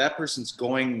know what? That person's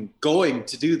going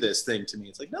to do this thing to me.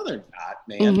 It's like, no, they're not,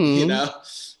 man. You know?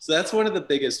 So that's one of the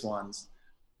biggest ones.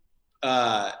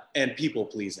 And people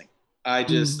pleasing.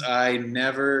 I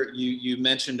never, you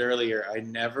mentioned earlier, I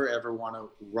never ever want to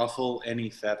ruffle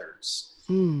any feathers.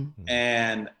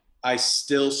 And I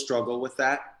still struggle with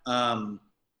that.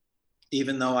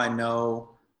 Even though I know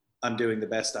I'm doing the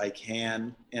best I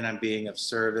can and I'm being of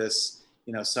service,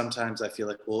 you know, sometimes I feel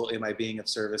like, well, am I being of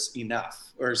service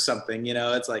enough or something? You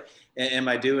know, it's like, am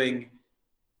I doing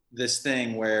this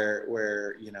thing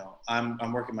where, you know,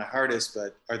 I'm working my hardest,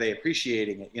 but are they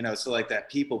appreciating it? You know, so like that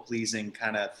people pleasing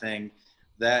kind of thing,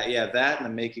 that and the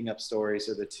making up stories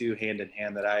are the 2 hand in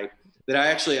hand that I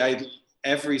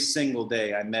every single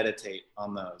day I meditate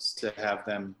on those to have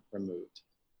them removed.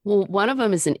 Well, one of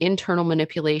them is an internal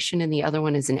manipulation and the other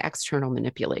one is an external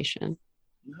manipulation.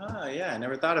 Yeah. I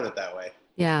never thought of it that way.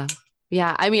 Yeah.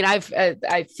 Yeah. I mean, I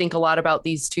think a lot about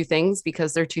these 2 things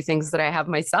because they're 2 things that I have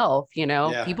myself, you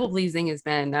know. People pleasing has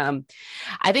been,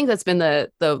 I think that's been the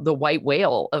white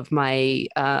whale of my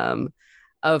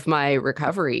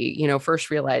recovery, you know,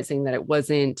 first realizing that it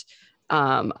wasn't,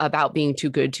 about being too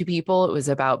good to people. It was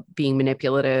about being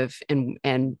manipulative and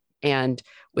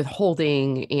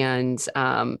withholding and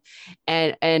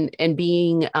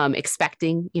being,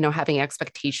 expecting, you know, having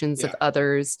expectations of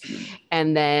others.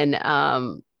 And then,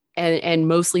 and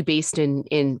mostly based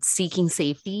in seeking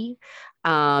safety,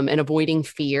 and avoiding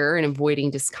fear and avoiding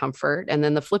discomfort. And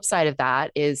then the flip side of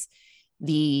that is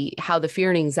how the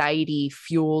fear and anxiety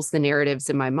fuels the narratives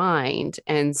in my mind.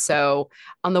 And so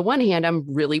on the one hand,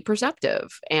 I'm really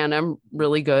perceptive and I'm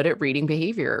really good at reading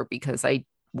behavior because I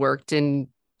worked in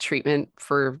treatment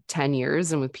for 10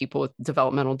 years and with people with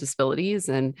developmental disabilities.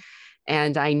 And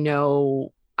I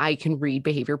know I can read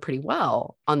behavior pretty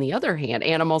well on the other hand.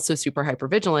 And I'm also super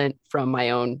hypervigilant from my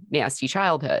own nasty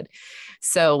childhood.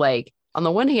 So like on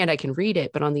the one hand, I can read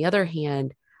it, but on the other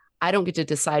hand, I don't get to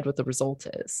decide what the result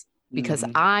is because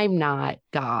I'm not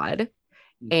God.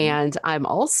 And I'm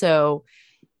also,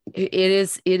 it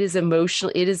is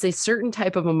emotional. It is a certain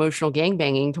type of emotional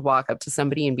gangbanging to walk up to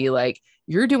somebody and be like,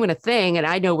 you're doing a thing and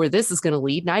I know where this is going to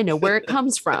lead and I know where it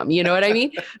comes from. You know what I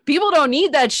mean? People don't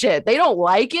need that shit. They don't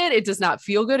like it. It does not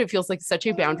feel good. It feels like such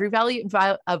a boundary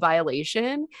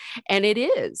violation. And it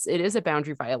is a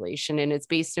boundary violation and it's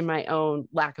based in my own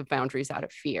lack of boundaries out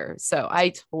of fear. So I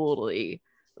totally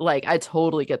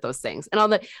get those things. And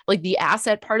on the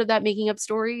asset part of that making up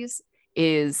stories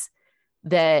is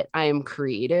that I am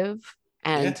creative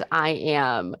and I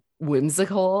am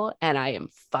whimsical and I am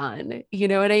fun. You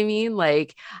know what I mean?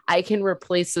 Like I can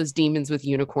replace those demons with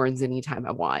unicorns anytime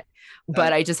I want,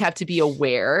 but I just have to be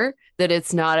aware that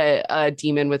it's not a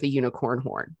demon with a unicorn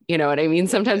horn. You know what I mean?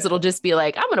 Sometimes it'll just be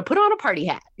like, I'm going to put on a party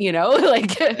hat, you know,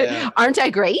 like, aren't I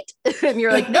great? And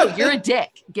you're like, no, you're a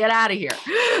dick. Get out of here.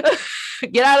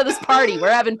 Get out of this party.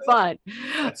 We're having fun.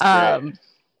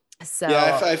 So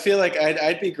yeah, I feel like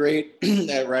I'd be great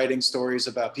at writing stories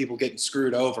about people getting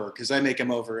screwed over because I make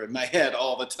them over in my head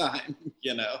all the time,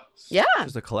 you know? Yeah.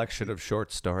 There's a collection of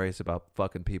short stories about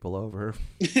fucking people over.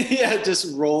 Yeah,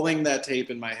 just rolling that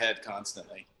tape in my head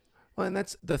constantly. Well, and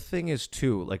that's the thing is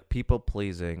too, like people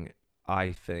pleasing,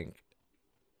 I think,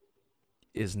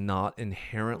 is not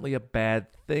inherently a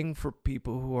bad thing for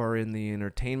people who are in the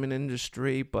entertainment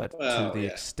industry, but to the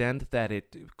extent that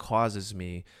it causes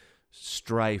me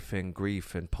strife and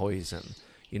grief and poison,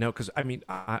 you know, because I mean,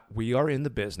 we are in the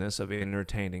business of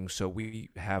entertaining, so we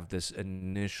have this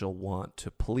initial want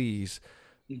to please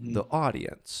the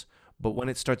audience. But when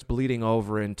it starts bleeding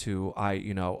over into,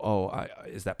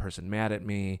 is that person mad at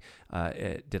me?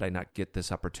 Did I not get this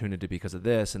opportunity because of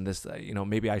this and this? You know,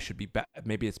 maybe I should be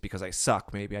maybe it's because I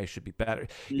suck. Maybe I should be better.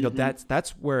 You know,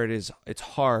 that's where it is. It's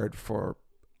hard for,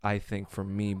 I think, for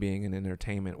me being in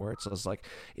entertainment, where it's just like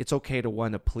it's okay to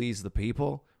want to please the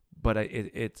people, but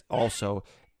it's also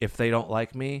if they don't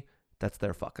like me, that's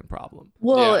their fucking problem.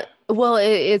 Well,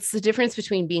 it's the difference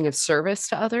between being of service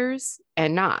to others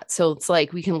and not. So it's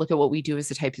like we can look at what we do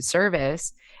as a type of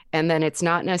service, and then it's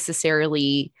not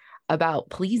necessarily about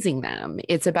pleasing them.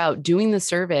 It's about doing the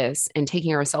service and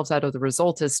taking ourselves out of the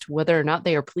result as to whether or not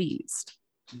they are pleased.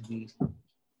 Mm-hmm.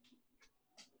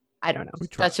 I don't know.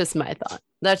 That's just my thought.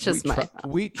 That's just my thought.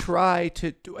 We try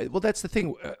to do, well, that's the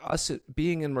thing. Us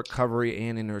being in recovery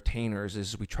and entertainers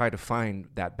is we try to find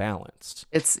that balance.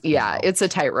 It's it's a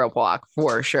tightrope walk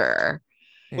for sure.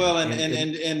 Well,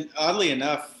 and oddly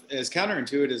enough, as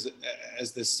counterintuitive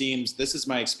as this seems, this is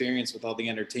my experience with all the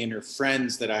entertainer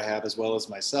friends that I have, as well as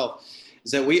myself,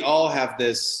 is that we all have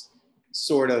this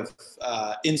sort of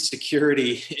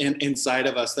insecurity inside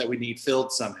of us that we need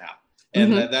filled somehow.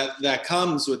 And that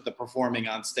comes with the performing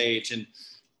on stage and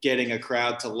getting a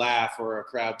crowd to laugh or a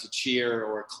crowd to cheer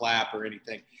or clap or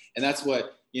anything. And that's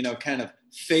what, kind of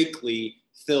fakely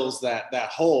fills that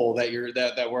hole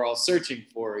that we're all searching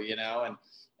for,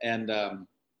 and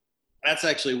that's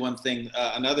actually one thing.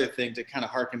 Another thing, to kind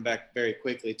of harken back very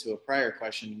quickly to a prior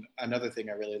question, another thing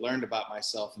I really learned about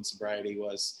myself in sobriety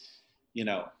was,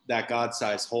 that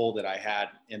God-sized hole that I had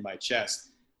in my chest.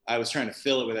 I was trying to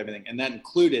fill it with everything, and that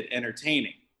included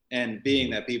entertaining and being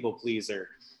that people pleaser,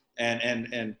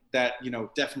 and that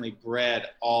definitely bred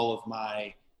all of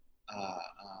my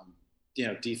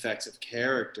defects of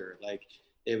character. Like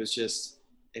it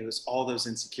was all those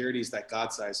insecurities, that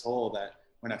God-sized hole, that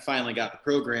when I finally got the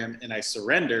program and I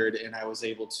surrendered and I was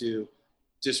able to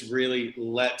just really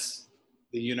let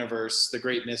the universe, the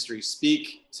great mystery,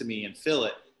 speak to me and fill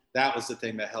it, that was the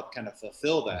thing that helped kind of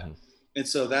fulfill that. Mm-hmm. And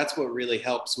so that's what really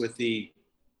helps with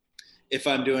if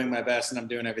I'm doing my best and I'm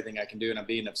doing everything I can do and I'm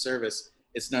being of service,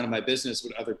 it's none of my business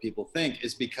what other people think,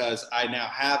 is because I now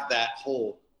have that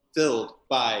hole filled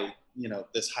by,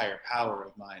 this higher power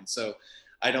of mine. So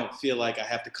I don't feel like I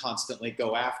have to constantly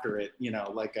go after it,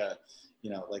 like a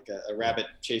rabbit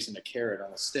chasing a carrot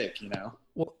on a stick,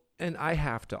 Well, and I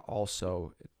have to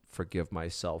also forgive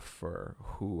myself for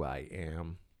who I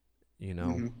am.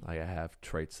 Mm-hmm. I have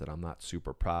traits that I'm not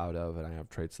super proud of, and I have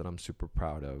traits that I'm super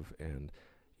proud of. And,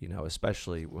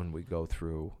 especially when we go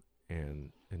through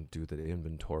and do the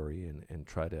inventory and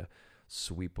try to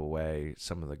sweep away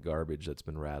some of the garbage that's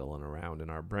been rattling around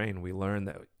in our brain, we learn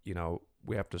that,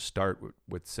 we have to start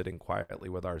with sitting quietly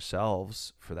with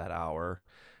ourselves for that hour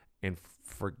and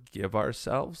forgive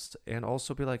ourselves, and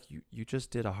also be like, you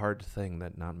just did a hard thing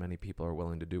that not many people are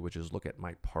willing to do, which is look at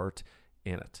my part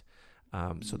in it.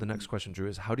 So the next question, Drew,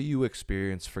 is how do you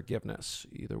experience forgiveness,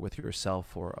 either with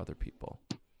yourself or other people?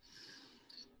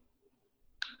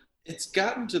 It's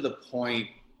gotten to the point,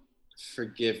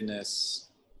 forgiveness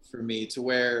for me, to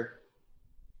where,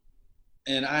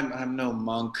 and I'm no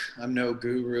monk, I'm no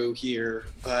guru here,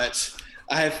 but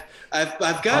I've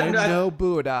gotten. I'm no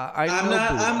Buddha.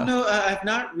 I've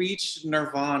not reached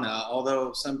nirvana,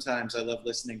 although sometimes I love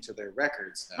listening to their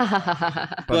records now.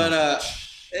 But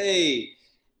hey.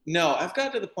 No, I've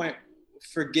got to the point,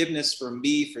 forgiveness for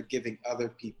me, forgiving other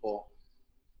people,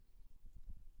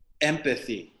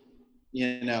 empathy,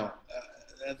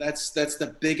 that's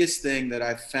the biggest thing that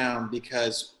I've found,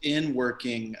 because in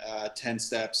working 10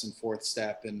 steps and fourth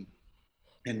step and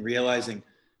realizing,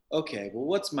 okay, well,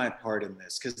 what's my part in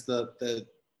this? Because the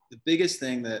biggest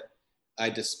thing that I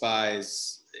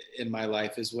despise in my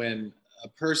life is when a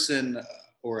person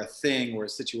or a thing or a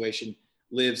situation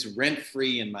lives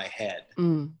rent-free in my head.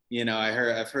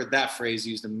 I've heard that phrase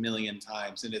used a million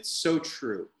times, and it's so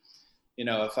true.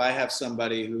 If I have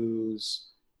somebody who's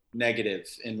negative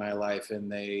in my life and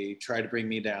they try to bring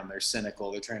me down, they're cynical,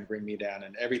 they're trying to bring me down,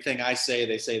 and everything I say,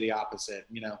 they say the opposite.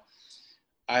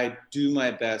 I do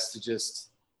my best to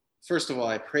just, first of all,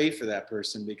 I pray for that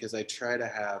person, because I try to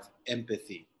have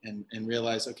empathy and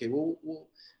realize, okay, well,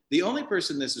 the only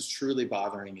person this is truly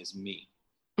bothering is me.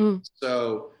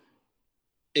 So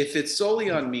if it's solely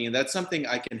on me, that's something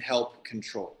I can help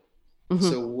control. Mm-hmm.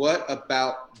 So what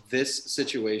about this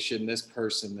situation, this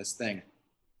person, this thing?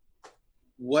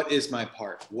 What is my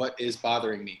part? What is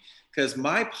bothering me? Because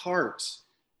my part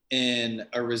in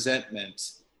a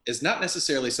resentment is not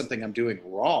necessarily something I'm doing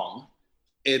wrong.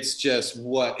 It's just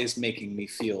what is making me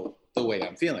feel the way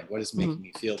I'm feeling. What is making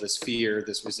me feel this fear,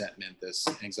 this resentment, this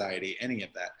anxiety, any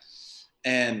of that.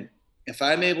 And if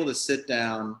I'm able to sit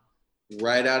down,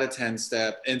 write out a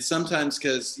 10-step, and sometimes,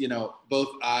 because, both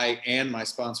I and my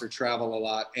sponsor travel a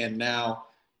lot, and now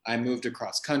I moved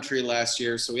across country last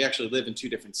year. So we actually live in 2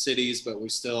 different cities, but we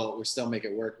still make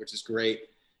it work, which is great.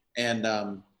 And,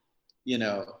 a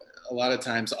a lot of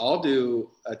times I'll do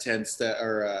a 10 step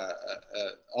or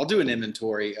I'll do an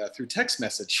inventory through text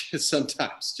message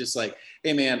sometimes, just like,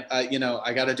 hey man, I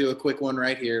got to do a quick one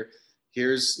right here.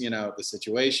 Here's, the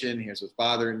situation, here's what's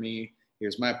bothering me.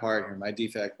 Here's my part, here's my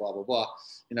defect, blah, blah, blah.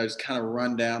 Just kind of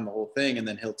run down the whole thing. And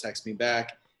then he'll text me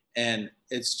back. And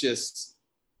it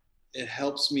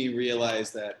helps me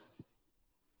realize that,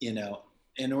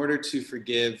 in order to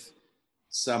forgive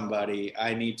somebody,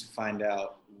 I need to find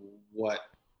out what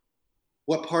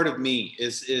part of me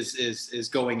is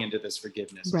going into this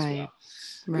forgiveness as well.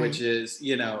 Right. Which is,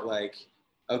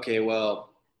 okay, well,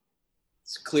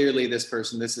 clearly this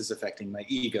person, this is affecting my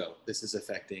ego. This is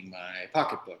affecting my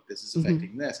pocketbook. This is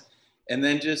affecting this. And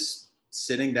then just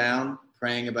sitting down,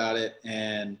 praying about it.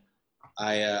 And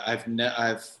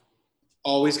I've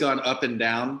always gone up and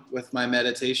down with my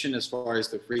meditation as far as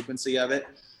the frequency of it.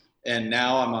 And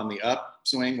now I'm on the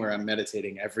upswing where I'm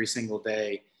meditating every single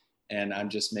day. And I'm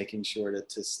just making sure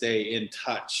to stay in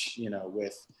touch,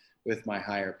 with my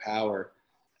higher power.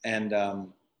 And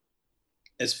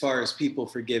as far as people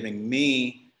forgiving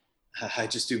me, I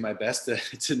just do my best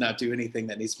to not do anything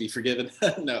that needs to be forgiven.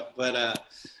 No, but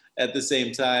at the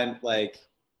same time,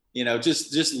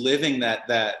 just living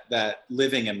that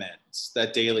living amends,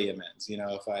 that daily amends.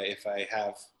 If I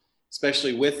have,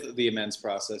 especially with the amends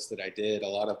process that I did, a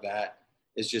lot of that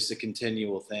is just a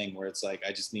continual thing where it's like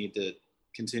I just need to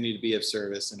continue to be of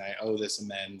service, and I owe this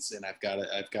amends, and I've got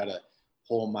to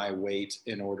hold my weight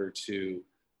in order to,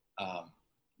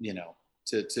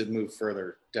 to move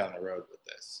further down the road with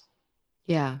this.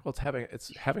 Yeah. Well,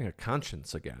 it's having a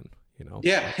conscience again,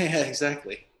 Yeah,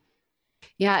 exactly.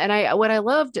 Yeah. And what I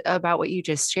loved about what you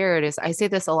just shared is I say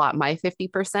this a lot, my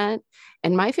 50%,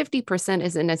 and my 50%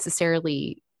 isn't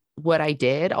necessarily what I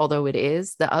did, although it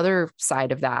is the other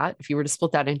side of that. If you were to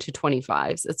split that into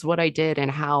 25s, it's what I did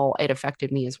and how it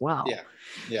affected me as well. Yeah.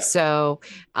 Yeah. So,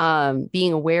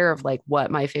 being aware of what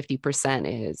my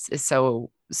 50% is so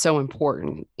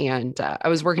important. And I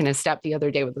was working a step the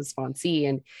other day with a sponsee,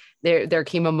 and there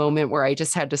came a moment where I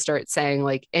just had to start saying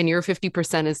and your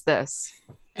 50% is this.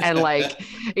 And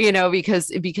because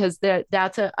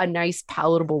that's a nice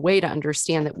palatable way to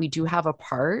understand that we do have a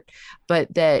part,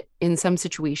 but that in some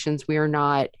situations we are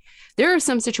not. There are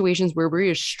some situations where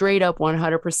we're straight up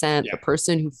 100% the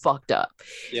person who fucked up.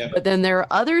 Yeah. But then there are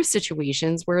other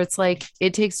situations where it's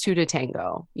it takes two to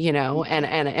tango,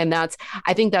 and I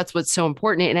think that's what's so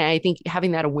important. And I think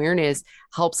having that awareness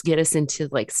helps get us into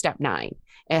step 9.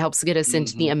 It helps get us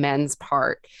into the amends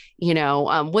part.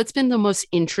 What's been the most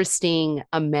interesting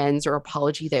amends or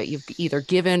apology that you've either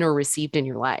given or received in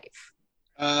your life?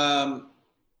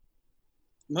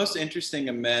 Most interesting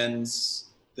amends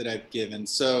that I've given.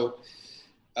 So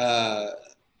I'm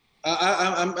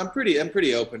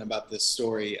pretty open about this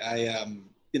story.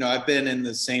 I've been in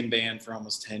the same band for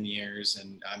almost 10 years,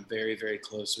 and I'm very, very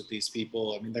close with these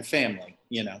people. I mean, they're family,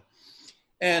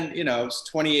 and, it's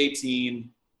 2018,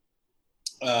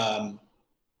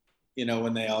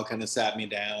 when they all kind of sat me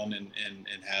down and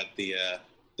had the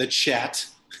chat,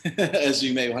 as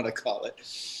you may want to call it.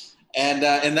 And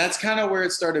that's kind of where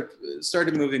it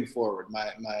started moving forward,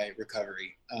 my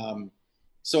recovery.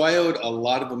 So I owed a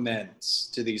lot of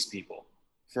amends to these people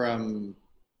from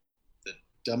the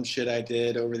dumb shit I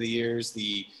did over the years,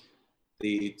 the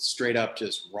straight up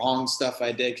just wrong stuff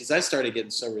I did. Cause I started getting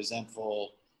so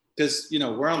resentful because,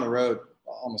 we're on the road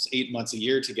almost 8 months a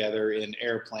year together in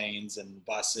airplanes and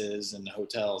buses and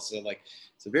hotels. So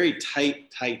it's a very tight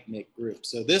knit group.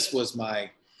 So this was my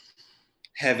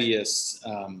heaviest,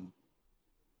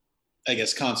 I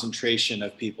guess, concentration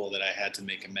of people that I had to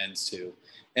make amends to.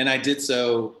 And I did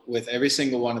so with every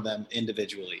single one of them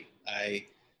individually. I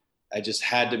just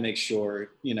had to make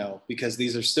sure, because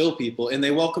these are still people, and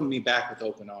they welcomed me back with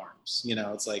open arms.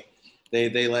 It's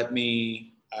they let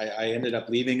me, I ended up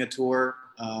leaving a tour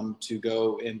to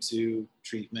go into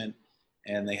treatment,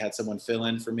 and they had someone fill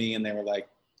in for me, and they were like,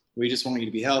 we just want you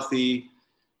to be healthy.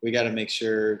 We got to make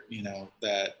sure,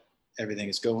 that everything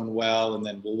is going well, and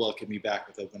then we'll welcome you back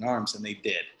with open arms. And they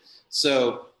did.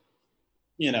 So,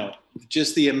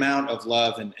 just the amount of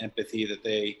love and empathy that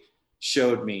they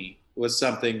showed me was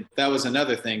something that was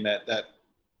another thing that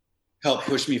helped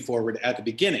push me forward at the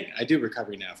beginning. I do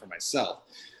recovery now for myself,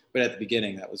 but at the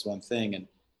beginning, that was one thing. And,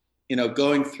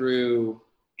 going through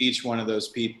each one of those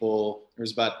people,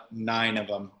 there's about 9 of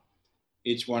them,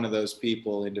 each one of those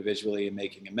people individually and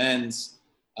making amends.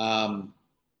 1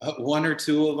 or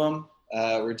 2 of them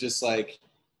were just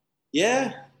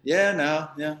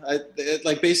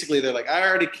basically they're like, I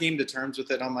already came to terms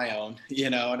with it on my own,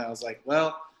 and I was like,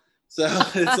 well, So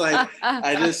it's like,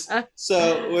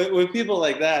 so with people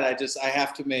like that, I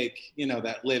have to make,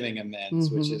 that living amends,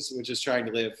 Mm-hmm. which is trying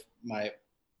to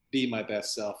be my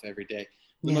best self every day.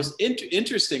 The Yeah. most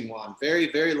interesting one,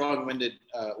 very, very long-winded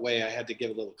way I had to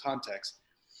give a little context.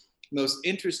 Most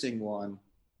interesting one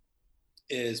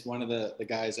is one of the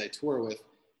guys I tour with.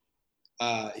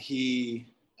 He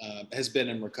has been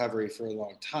in recovery for a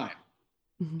long time.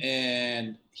 Mm-hmm.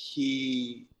 And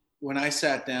when I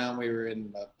sat down, we were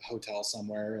in a hotel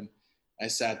somewhere, and I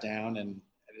sat down, and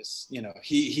I just,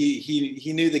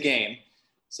 he knew the game.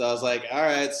 So I was like, all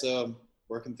right, so I'm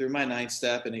working through my ninth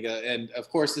step, and and of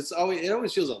course it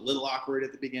always feels a little awkward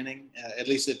at the beginning, at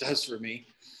least it does for me.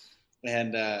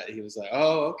 And he was like,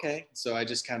 oh, okay. So I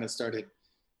just kind of started,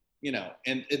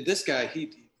 and this guy,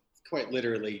 he quite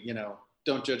literally,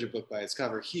 don't judge a book by its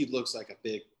cover. He looks like a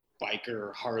big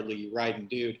biker, Harley riding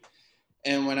dude.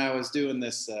 And when I was doing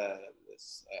this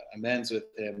amends with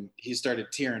him, he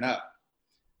started tearing up.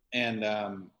 And,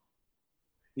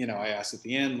 I asked at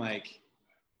the end, like,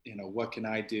 what can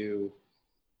I do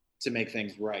to make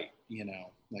things right?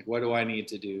 Like, what do I need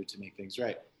to do to make things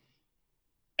right?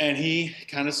 And he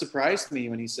kind of surprised me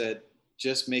when he said,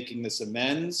 just making this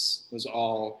amends was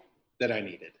all that I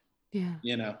needed. Yeah.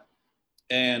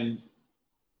 And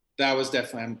that was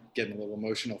definitely, I'm getting a little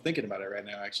emotional thinking about it right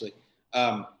now, actually.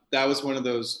 That was one of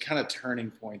those kind of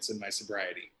turning points in my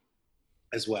sobriety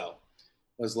as well.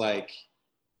 Was like,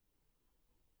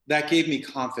 that gave me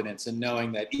confidence in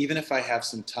knowing that even if I have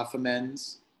some tough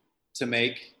amends to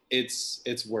make,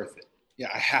 it's worth it. Yeah,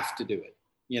 I have to do it,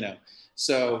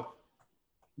 So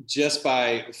just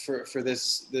for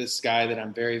this guy that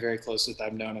I'm very, very close with,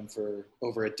 I've known him for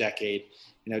over a decade,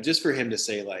 just for him to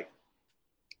say, like,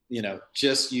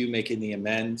 just you making the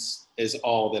amends is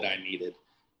all that I needed.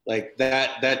 Like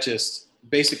that just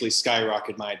basically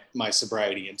skyrocketed my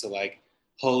sobriety into like,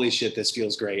 holy shit, this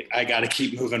feels great. I got to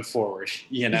keep moving forward,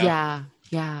 Yeah.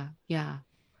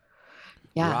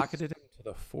 Rocketed into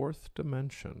the fourth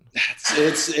dimension.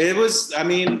 It was, I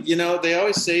mean, they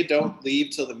always say don't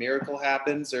leave till the miracle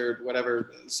happens, or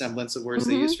whatever semblance of words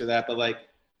they use for that. But like,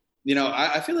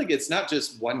 I feel like it's not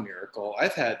just one miracle.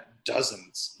 I've had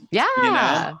dozens,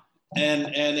 Yeah.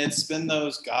 and it's been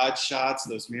those God shots,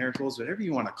 those miracles, whatever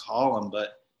you want to call them.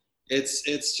 But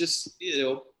it's just,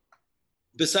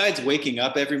 besides waking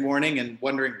up every morning and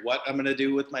wondering what I'm going to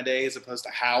do with my day, as opposed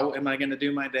to how am I going to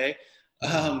do my day.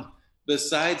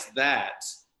 Besides that,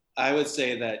 I would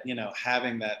say that,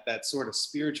 having that sort of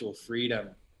spiritual freedom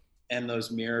and those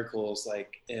miracles,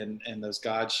 like, and those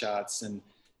God shots, and,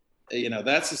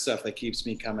 that's the stuff that keeps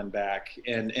me coming back.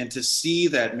 And to see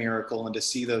that miracle and to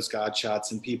see those God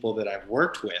shots in people that I've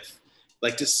worked with,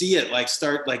 like to see it, like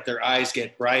start, like their eyes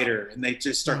get brighter and they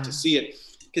just start to see it.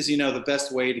 Because, the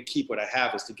best way to keep what I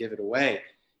have is to give it away.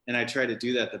 And I try to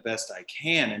do that the best I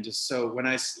can. And just so when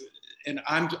I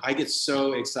get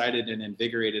so excited and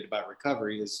invigorated about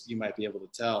recovery, as you might be able to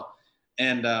tell.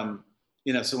 And,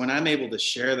 so when I'm able to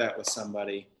share that with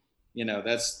somebody,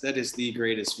 that is the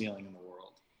greatest feeling in the world.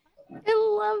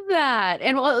 I love that.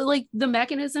 And like the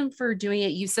mechanism for doing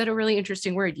it, you said a really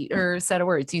interesting word or set of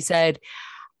words. You said,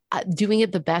 doing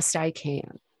it the best I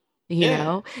can.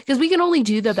 Because we can only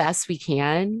do the best we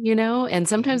can, and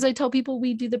sometimes I tell people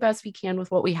we do the best we can with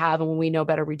what we have. And when we know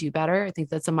better, we do better. I think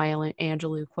that's a Maya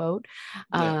Angelou quote.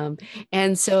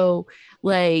 And so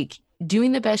like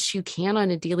doing the best you can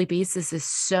on a daily basis is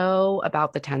so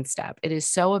about the 10th step. It is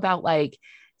so about like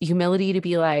the humility to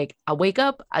be like, I wake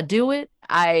up, I do it.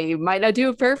 I might not do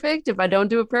it perfect. If I don't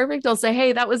do it perfect, I'll say,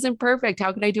 hey, that wasn't perfect.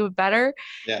 How can I do it better?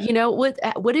 Yeah.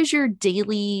 What is your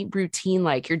daily routine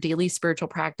like, your daily spiritual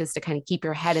practice to kind of keep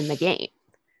your head in the game?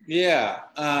 Yeah.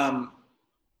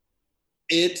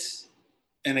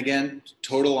 And again,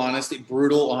 total honesty,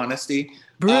 brutal honesty.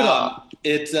 Brutal.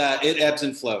 It ebbs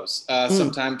and flows.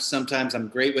 Sometimes I'm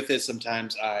great with it.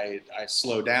 Sometimes I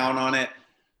slow down on it.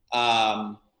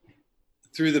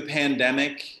 Through the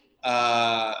pandemic,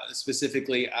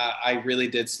 specifically, I really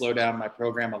did slow down my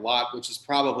program a lot, which is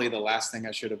probably the last thing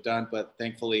I should have done. But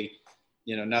thankfully,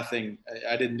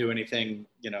 I didn't do anything,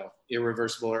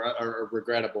 irreversible or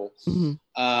regrettable.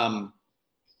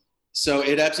 So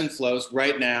it ebbs and flows.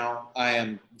 Right now, I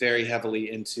am very heavily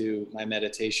into my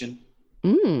meditation.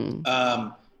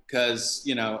 Because,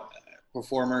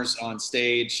 performers on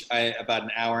stage, about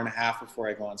an hour and a half before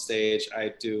I go on stage,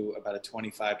 I do about a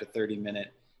 25 to 30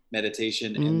 minute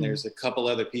meditation. And there's a couple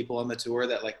other people on the tour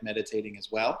that like meditating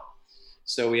as well.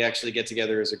 So we actually get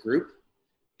together as a group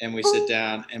and we sit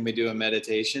down and we do a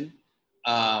meditation,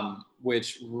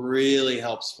 which really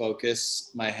helps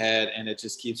focus my head, and it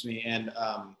just keeps me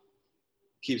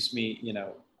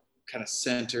kind of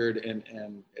centered,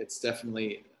 and it's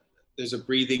definitely, there's a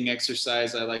breathing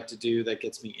exercise I like to do that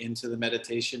gets me into the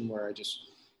meditation where it's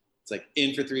like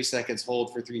in for 3 seconds,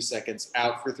 hold for 3 seconds,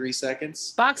 out for 3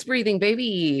 seconds. Box breathing, baby.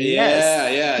 Yeah,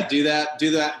 Yes. yeah. Do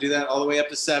that all the way up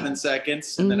to 7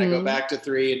 seconds. And then I go back to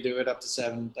 3 and do it up to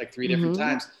 7, like 3 different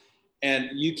times. And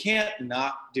you can't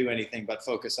not do anything but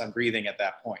focus on breathing at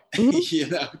that point, you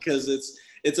know, because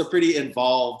it's a pretty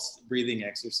involved breathing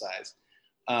exercise.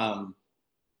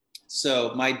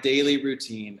 So my daily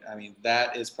routine, I mean,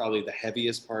 that is probably the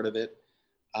heaviest part of it.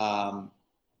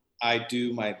 I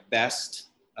do my best,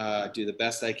 do the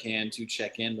best I can to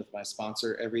check in with my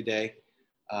sponsor every day.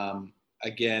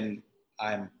 Again,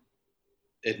 I'm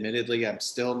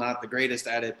still not the greatest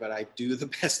at it, but I do the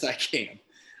best I can.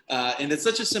 And it's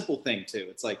such a simple thing too.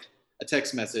 It's like a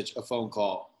text message, a phone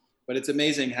call, but it's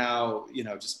amazing how, you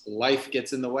know, just life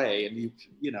gets in the way and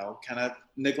you know, kind of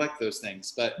neglect those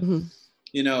things. But,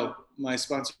 you know, my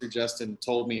sponsor, Justin,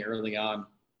 told me early on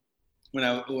when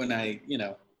I, you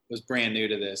know, was brand new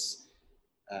to this,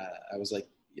 I was like,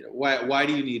 you know, why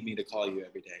do you need me to call you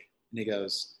every day? And he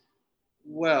goes,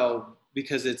 well,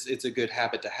 because it's a good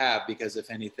habit to have, because if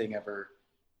anything ever,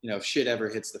 you know, if shit ever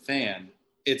hits the fan,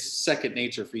 it's second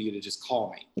nature for you to just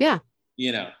call me. Yeah.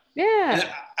 You know? Yeah. And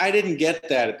I didn't get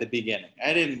that at the beginning.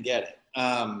 I didn't get it.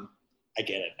 I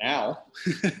get it now.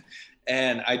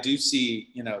 And I do see,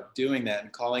 you know, doing that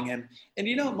and calling him. And,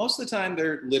 you know, most of the time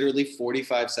they're literally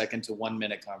 45-second to 1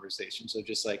 minute conversations. So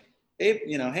just like, hey,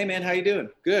 you know, hey man, how you doing?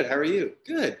 Good. How are you?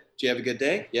 Good. Did you have a good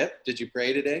day? Yep. Did you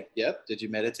pray today? Yep. Did you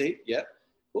meditate? Yep.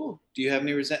 Cool. Do you have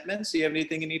any resentments? Do you have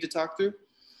anything you need to talk through?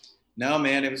 No,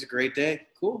 man, it was a great day.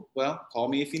 Cool. Well, call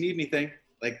me if you need anything.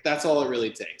 Like, that's all it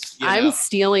really takes. I'm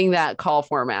stealing that call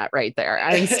format right there.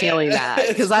 I'm stealing that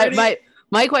because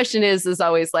my question is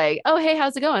always like, oh, hey,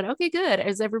 how's it going? Okay, good.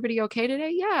 Is everybody okay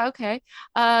today? Yeah. Okay.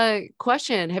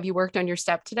 Question. Have you worked on your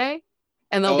step today?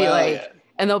 And they'll be like, yeah.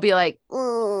 And they'll be like,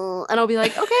 and I'll be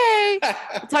like, okay,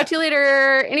 talk to you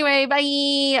later. Anyway,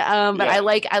 bye. But I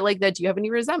like that. Do you have any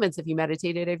resentments? Have you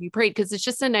meditated? Have you prayed? Because it's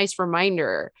just a nice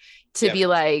reminder to be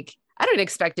like, I don't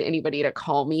expect anybody to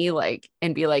call me like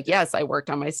and be like, yes, I worked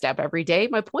on my step every day.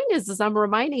 My point is I'm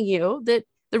reminding you that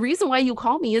the reason why you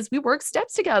call me is we work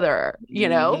steps together, you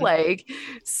know, like,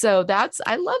 so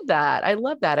I love that. I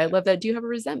love that. Do you have a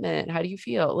resentment? How do you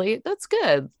feel? Like, that's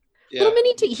good. Yeah. Little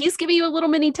mini, he's giving you a little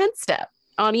mini 10 step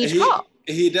on each call.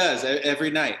 He does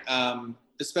every night.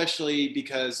 Especially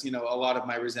because, you know, a lot of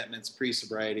my resentments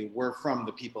pre-sobriety were from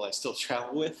the people I still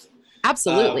travel with.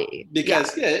 Absolutely.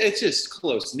 Because it's just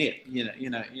close knit, you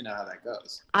know how that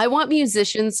goes. I want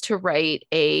musicians to write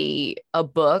a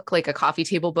book, like a coffee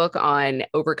table book on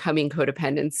overcoming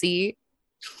codependency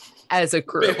as a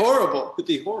group. It'd be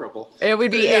horrible. It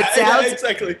would be,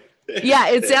 exactly. Yeah.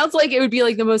 It sounds like it would be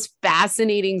like the most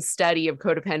fascinating study of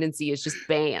codependency is just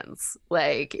bands,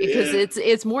 like, because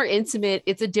it's more intimate.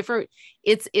 It's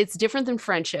different than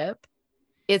friendship.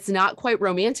 It's not quite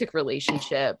romantic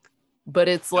relationship, but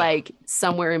it's like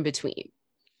somewhere in between.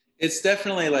 It's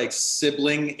definitely like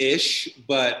sibling-ish,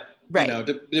 but right. You know,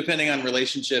 depending on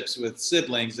relationships with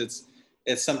siblings, it's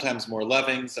sometimes more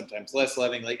loving, sometimes less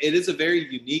loving. Like, it is a very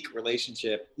unique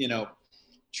relationship, you know,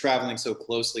 traveling so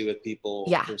closely with people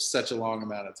for such a long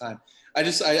amount of time.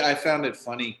 I found it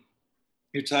funny.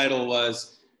 Your title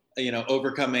was, you know,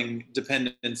 overcoming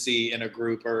dependency in a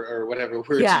group or whatever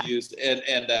words you used.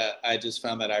 And I just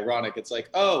found that ironic. It's like,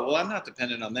 oh, well, I'm not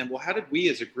dependent on them. Well, how did we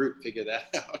as a group figure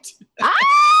that out?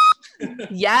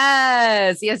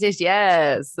 Yes.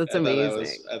 That's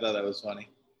amazing. I thought that was funny.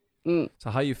 So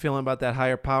how are you feeling about that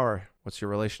higher power? What's your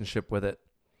relationship with it?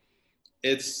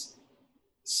 It's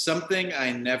something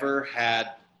I never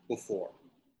had before,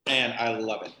 and I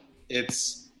love it.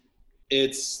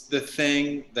 It's the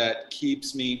thing that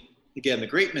keeps me, again, the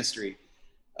great mystery.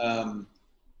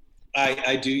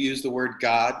 I do use the word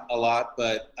God a lot,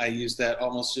 but I use that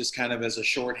almost just kind of as a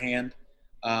shorthand,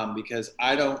 because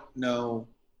I don't know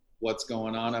what's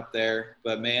going on up there,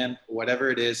 but man,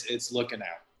 whatever it is, it's looking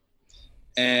out.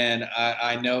 And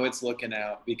I know it's looking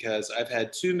out because I've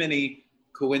had too many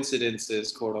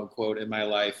coincidences, quote unquote, in my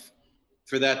life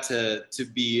for that to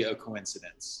be a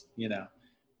coincidence, you know?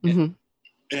 And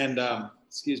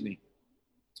excuse me,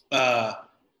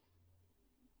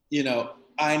 you know,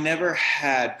 I never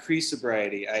had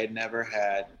pre-sobriety. I had never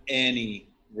had any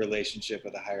relationship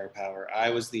with a higher power. I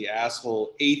was the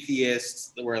asshole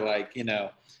atheist where, like, you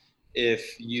know,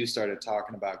 if you started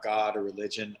talking about God or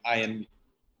religion, I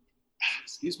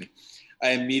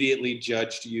immediately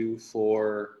judged you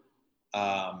for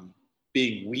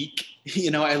being weak.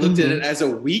 You know, I looked at it as a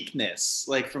weakness,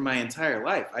 like, for my entire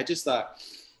life. I just thought,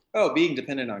 oh, being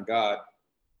dependent on God,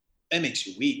 that makes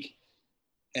you weak.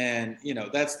 And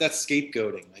that's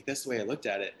scapegoating. Like that's the way I looked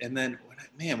at it. And then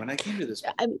when I came to this,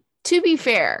 To be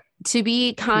fair, to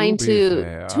be kind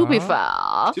to be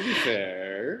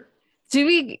fair,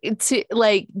 to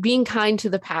like being kind to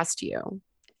the past you,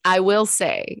 I will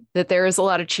say that there is a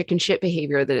lot of chicken shit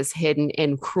behavior that is hidden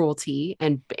in cruelty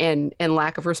and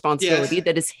lack of responsibility, yes,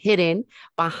 that is hidden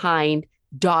behind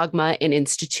dogma and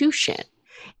institution.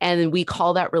 And we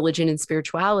call that religion and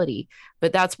spirituality.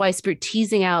 But that's why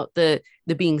teasing out the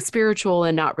being spiritual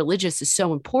and not religious is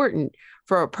so important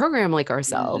for a program like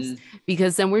ourselves,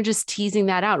 because then we're just teasing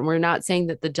that out. And we're not saying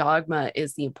that the dogma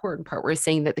is the important part. We're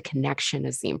saying that the connection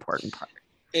is the important part.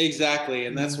 Exactly.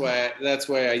 And that's why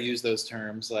I use those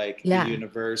terms like the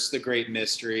universe, the great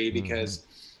mystery, because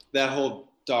that whole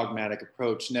dogmatic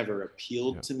approach never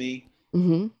appealed to me.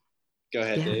 Go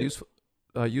ahead, Dave.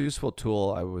 A useful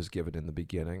tool I was given in the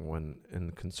beginning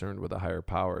when concerned with a higher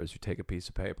power is you take a piece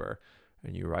of paper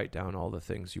and you write down all the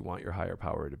things you want your higher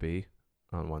power to be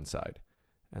on one side.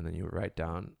 And then you write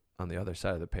down on the other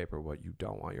side of the paper what you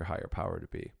don't want your higher power to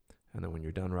be. And then when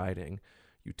you're done writing,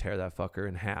 you tear that fucker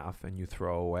in half and you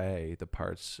throw away the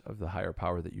parts of the higher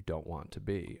power that you don't want to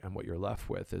be. And what you're left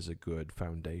with is a good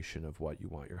foundation of what you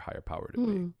want your higher power to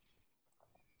be.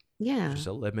 Yeah. Just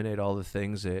eliminate all the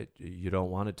things that you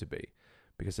don't want it to be.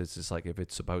 Because it's just like, if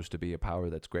it's supposed to be a power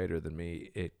that's greater than me,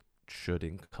 it should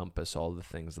encompass all the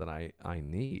things that I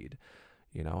need,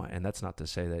 and that's not to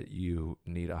say that you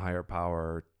need a higher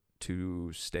power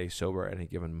to stay sober at any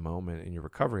given moment in your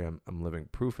recovery. I'm living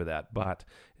proof of that, but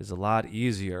it's a lot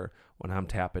easier when I'm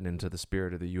tapping into the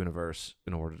spirit of the universe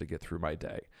in order to get through my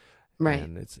day. Right.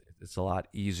 And it's a lot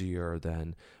easier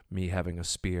than me having a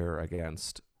spear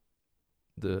against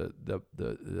the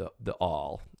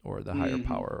all, or the higher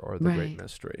power, or the great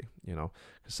mystery, because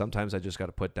sometimes I just got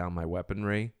to put down my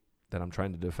weaponry that I'm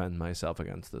trying to defend myself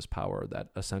against this power that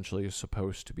essentially is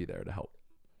supposed to be there to help.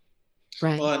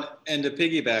 Right. Well, and to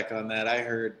piggyback on that, I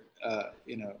heard,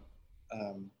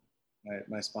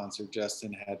 my sponsor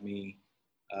Justin had me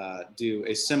do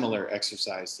a similar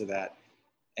exercise to that,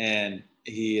 and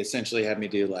he essentially had me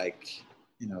do like,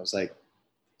 it was like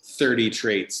 30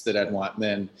 traits that I'd want, and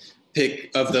then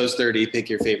pick of those 30, pick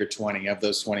your favorite 20. Of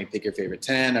those 20, pick your favorite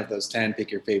 10. Of those 10,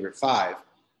 pick your favorite 5.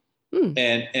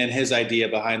 And his idea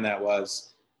behind that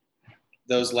was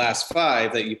those last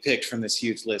 5 that you picked from this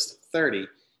huge list of 30,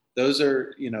 those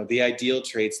are, the ideal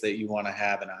traits that you want to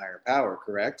have in a higher power,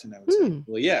 correct? And I would say,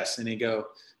 well, yes. And he'd go,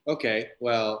 okay,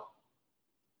 well,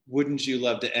 wouldn't you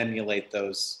love to emulate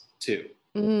those too?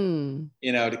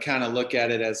 To kind of look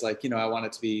at it as like, I want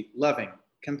it to be loving,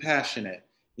 compassionate,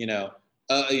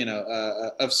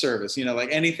 of service, like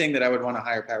anything that I would want a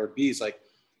higher power to be is like,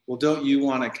 well, don't you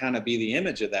want to kind of be the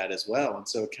image of that as well? And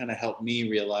so it kind of helped me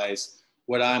realize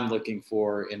what I'm looking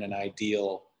for in an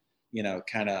ideal,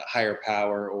 kind of higher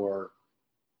power or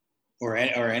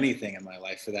anything in my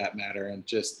life for that matter. And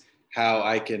just how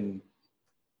I can,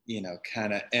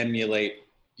 kind of emulate,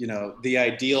 the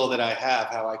ideal that I have,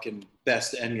 how I can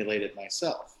best emulate it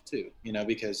myself too,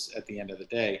 because at the end of the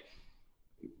day,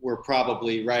 we're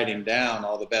probably writing down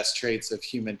all the best traits of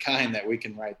humankind that we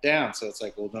can write down. So it's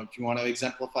like, well, don't you want to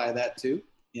exemplify that too?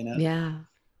 Yeah.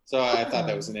 So I thought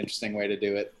that was an interesting way to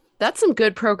do it. That's some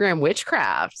good program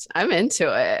witchcraft. I'm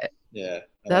into it. Yeah.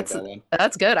 That's like that one.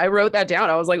 That's good. I wrote that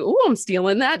down. I was like, "Ooh, I'm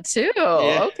stealing that too."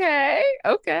 Yeah. Okay.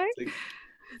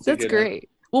 That's great.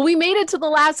 One. Well, we made it to the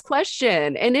last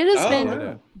question, and it has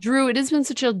been Drew. It has been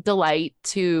such a delight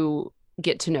to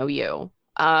get to know you.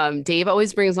 Dave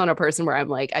always brings on a person where I'm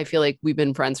like, I feel like we've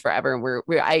been friends forever, and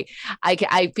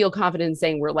I feel confident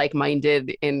saying we're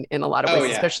like-minded in a lot of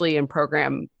ways, especially in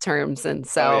program terms. And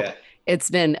so it's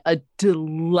been a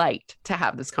delight to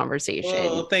have this conversation.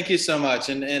 Well, thank you so much.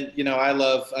 And I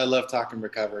love talking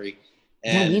recovery,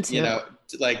 and me too.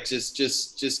 like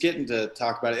just getting to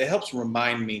talk about it. It helps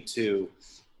remind me too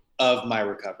of my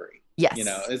recovery. Yes.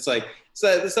 It's like,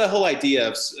 it's that whole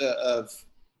idea of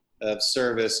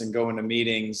service and going to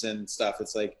meetings and stuff.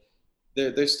 It's like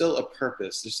there's still a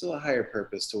purpose. There's still a higher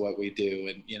purpose to what we do,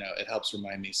 and it helps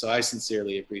remind me. So I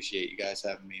sincerely appreciate you guys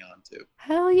having me on too.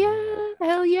 Hell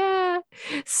yeah.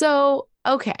 So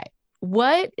okay,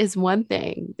 what is one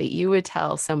thing that you would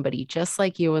tell somebody just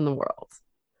like you in the world?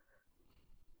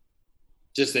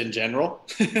 Just in general?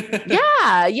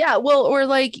 Yeah. Well, or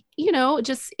like,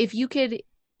 just if you could,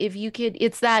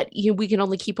 it's that we can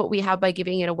only keep what we have by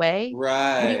giving it away.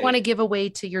 Right. What do you want to give away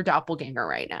to your doppelganger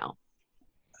right now?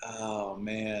 Oh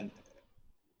man.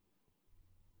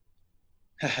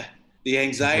 The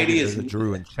anxiety is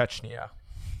Drew in Chechnya.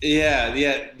 Yeah,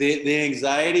 yeah. The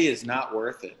anxiety is not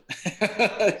worth it.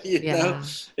 You know,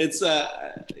 it's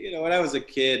when I was a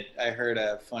kid, I heard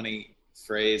a funny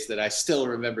phrase that I still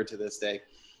remember to this day.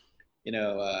 You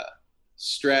know,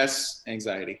 stress,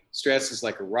 anxiety. Stress is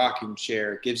like a rocking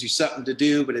chair. It gives you something to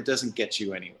do, but it doesn't get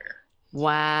you anywhere.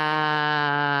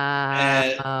 Wow.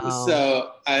 And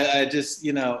so I just,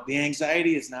 the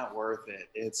anxiety is not worth it.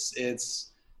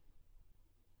 It's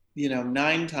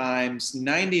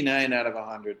 99 out of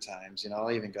 100 times,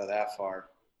 I'll even go that far.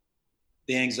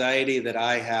 The anxiety that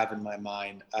I have in my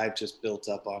mind, I've just built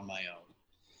up on my own.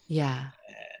 Yeah.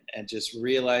 And just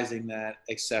realizing that,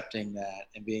 accepting that,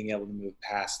 and being able to move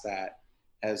past that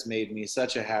has made me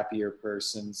such a happier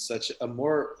person, such a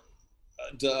more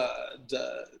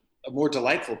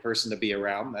delightful person to be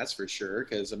around. That's for sure,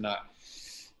 because I'm not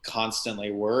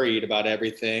constantly worried about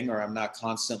everything, or I'm not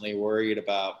constantly worried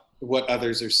about what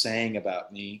others are saying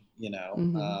about me,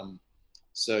 Mm-hmm.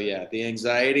 So yeah, the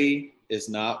anxiety is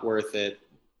not worth it.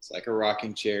 It's like a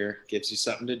rocking chair, gives you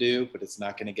something to do, but it's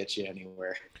not going to get you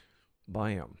anywhere.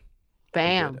 Bam.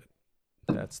 Bam.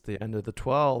 That's the end of the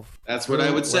 12. That's what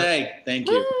I would say. Thank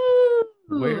you.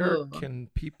 Where can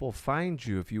people find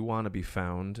you if you want to be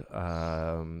found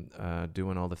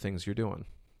doing all the things you're doing?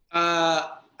 I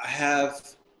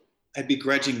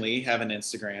begrudgingly have an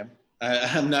Instagram.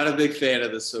 I'm not a big fan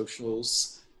of the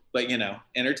socials, but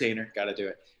entertainer, got to do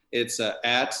it. It's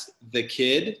at the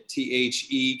kid,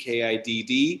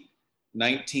 THEKIDD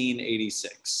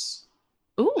 1986.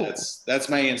 Ooh, that's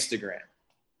my Instagram.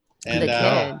 And the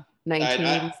kid,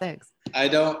 1986. I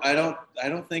don't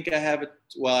think I have it.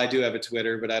 Well, I do have a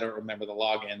Twitter, but I don't remember the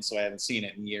login, so I haven't seen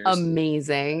it in years.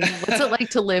 Amazing. What's it like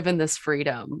to live in this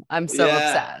freedom? I'm so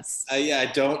obsessed.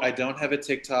 I don't have a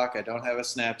TikTok. I don't have a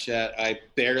Snapchat. I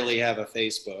barely have a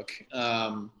Facebook.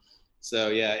 So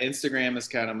yeah, Instagram is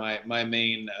kind of my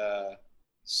main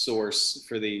source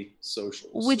for the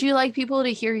socials. Would you like people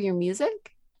to hear your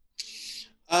music?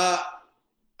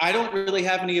 I don't really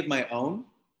have any of my own.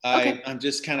 Okay. I'm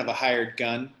just kind of a hired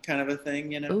gun kind of a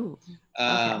thing, Ooh,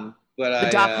 okay. But the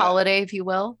Doc Holliday, if you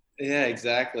will. Yeah,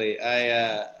 exactly.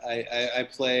 I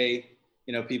play.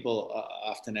 People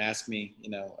often ask me,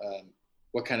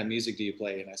 what kind of music do you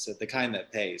play? And I said, the kind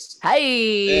that pays.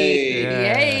 Hey.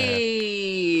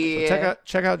 So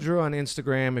check out Drew on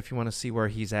Instagram if you want to see where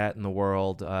he's at in the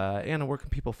world. Anna, where can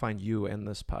people find you and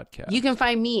this podcast? You can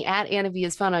find me at Anna V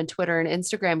is Fun on Twitter and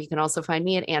Instagram. You can also find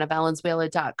me at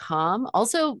AnnaValenzuela.com.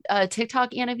 Also,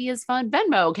 TikTok, Anna V is Fun,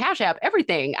 Venmo, Cash App,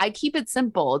 everything. I keep it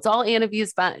simple. It's all Anna V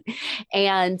is Fun.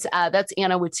 And that's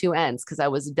Anna with 2 N's because I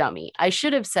was a dummy. I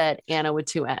should have said Anna with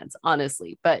 2 N's,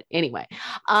 honestly. But anyway,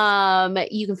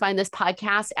 you can find this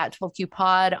podcast at 12Q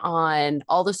Pod on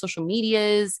all the social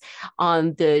medias,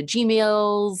 on the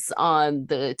Gmails, on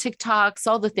the TikToks,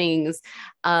 all the things.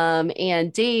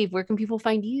 And Dave, where can people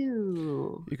find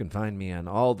you? You can find me on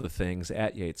all the things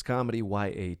at Yates Comedy,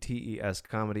 YATES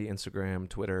Comedy, Instagram,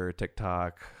 Twitter,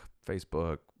 TikTok,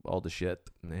 Facebook, all the shit.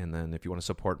 And then if you want to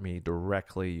support me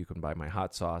directly, you can buy my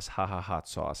hot sauce,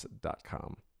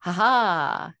 hahahotsauce.com.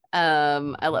 Haha.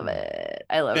 I love it.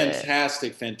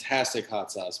 Fantastic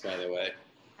hot sauce, by the way.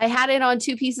 I had it on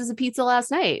 2 pieces of pizza last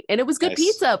night, and it was good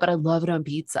pizza, but I love it on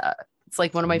pizza. It's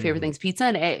like one of my favorite things, pizza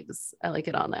and eggs. I like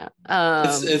it on that.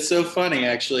 It's so funny,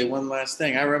 actually. One last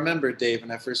thing. I remember, Dave,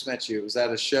 when I first met you, it was at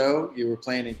a show. You were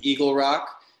playing in Eagle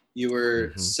Rock. You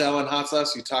were selling hot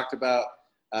sauce. You talked about,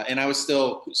 and I was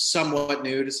still somewhat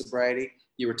new to sobriety.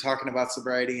 You were talking about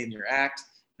sobriety in your act.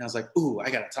 And I was like, ooh,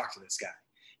 I got to talk to this guy.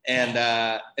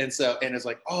 And it's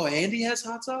like, oh, Andy has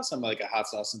hot sauce. I'm like a hot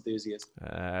sauce enthusiast.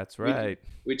 That's right.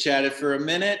 We chatted for a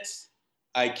minute.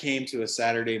 I came to a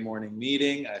Saturday morning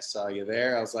meeting. I saw you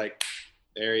there. I was like,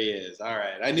 there he is. All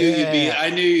right. I knew you'd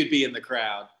be in the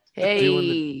crowd.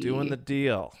 Hey, doing the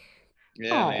deal.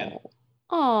 Yeah, man.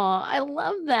 Oh, I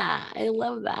love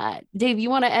that. Dave, you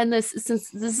want to end this since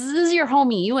this is your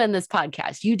homie? You end this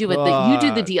podcast. You do it. You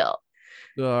do the deal.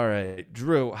 All right,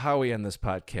 Drew. How we end this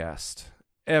podcast?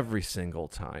 Every single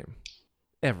time,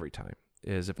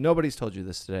 is if nobody's told you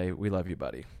this today, we love you,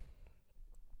 buddy.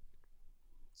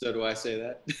 So do I say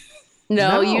that?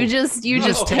 No, you just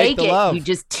take it. Love. You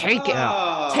just take it.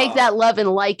 Take that love and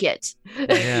like it.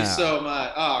 Thank you so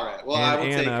much. All right. Well, I will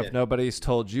Anna, take it. if nobody's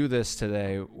told you this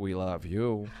today, we love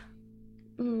you.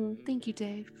 Thank you,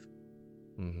 Dave.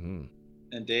 Mm-hmm.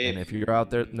 And Dave. And if you're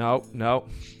out there, no,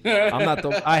 I'm not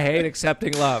I hate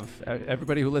accepting love.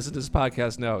 Everybody who listens to this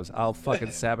podcast knows I'll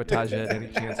fucking sabotage it any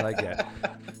chance I get.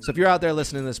 So if you're out there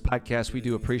listening to this podcast, we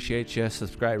do appreciate you.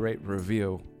 Subscribe, rate,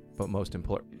 review. But most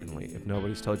importantly, if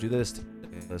nobody's told you this,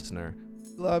 listener,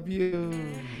 Love you.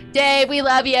 Dave, we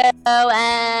love you.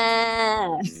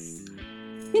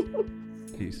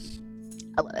 Peace.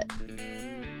 I love it.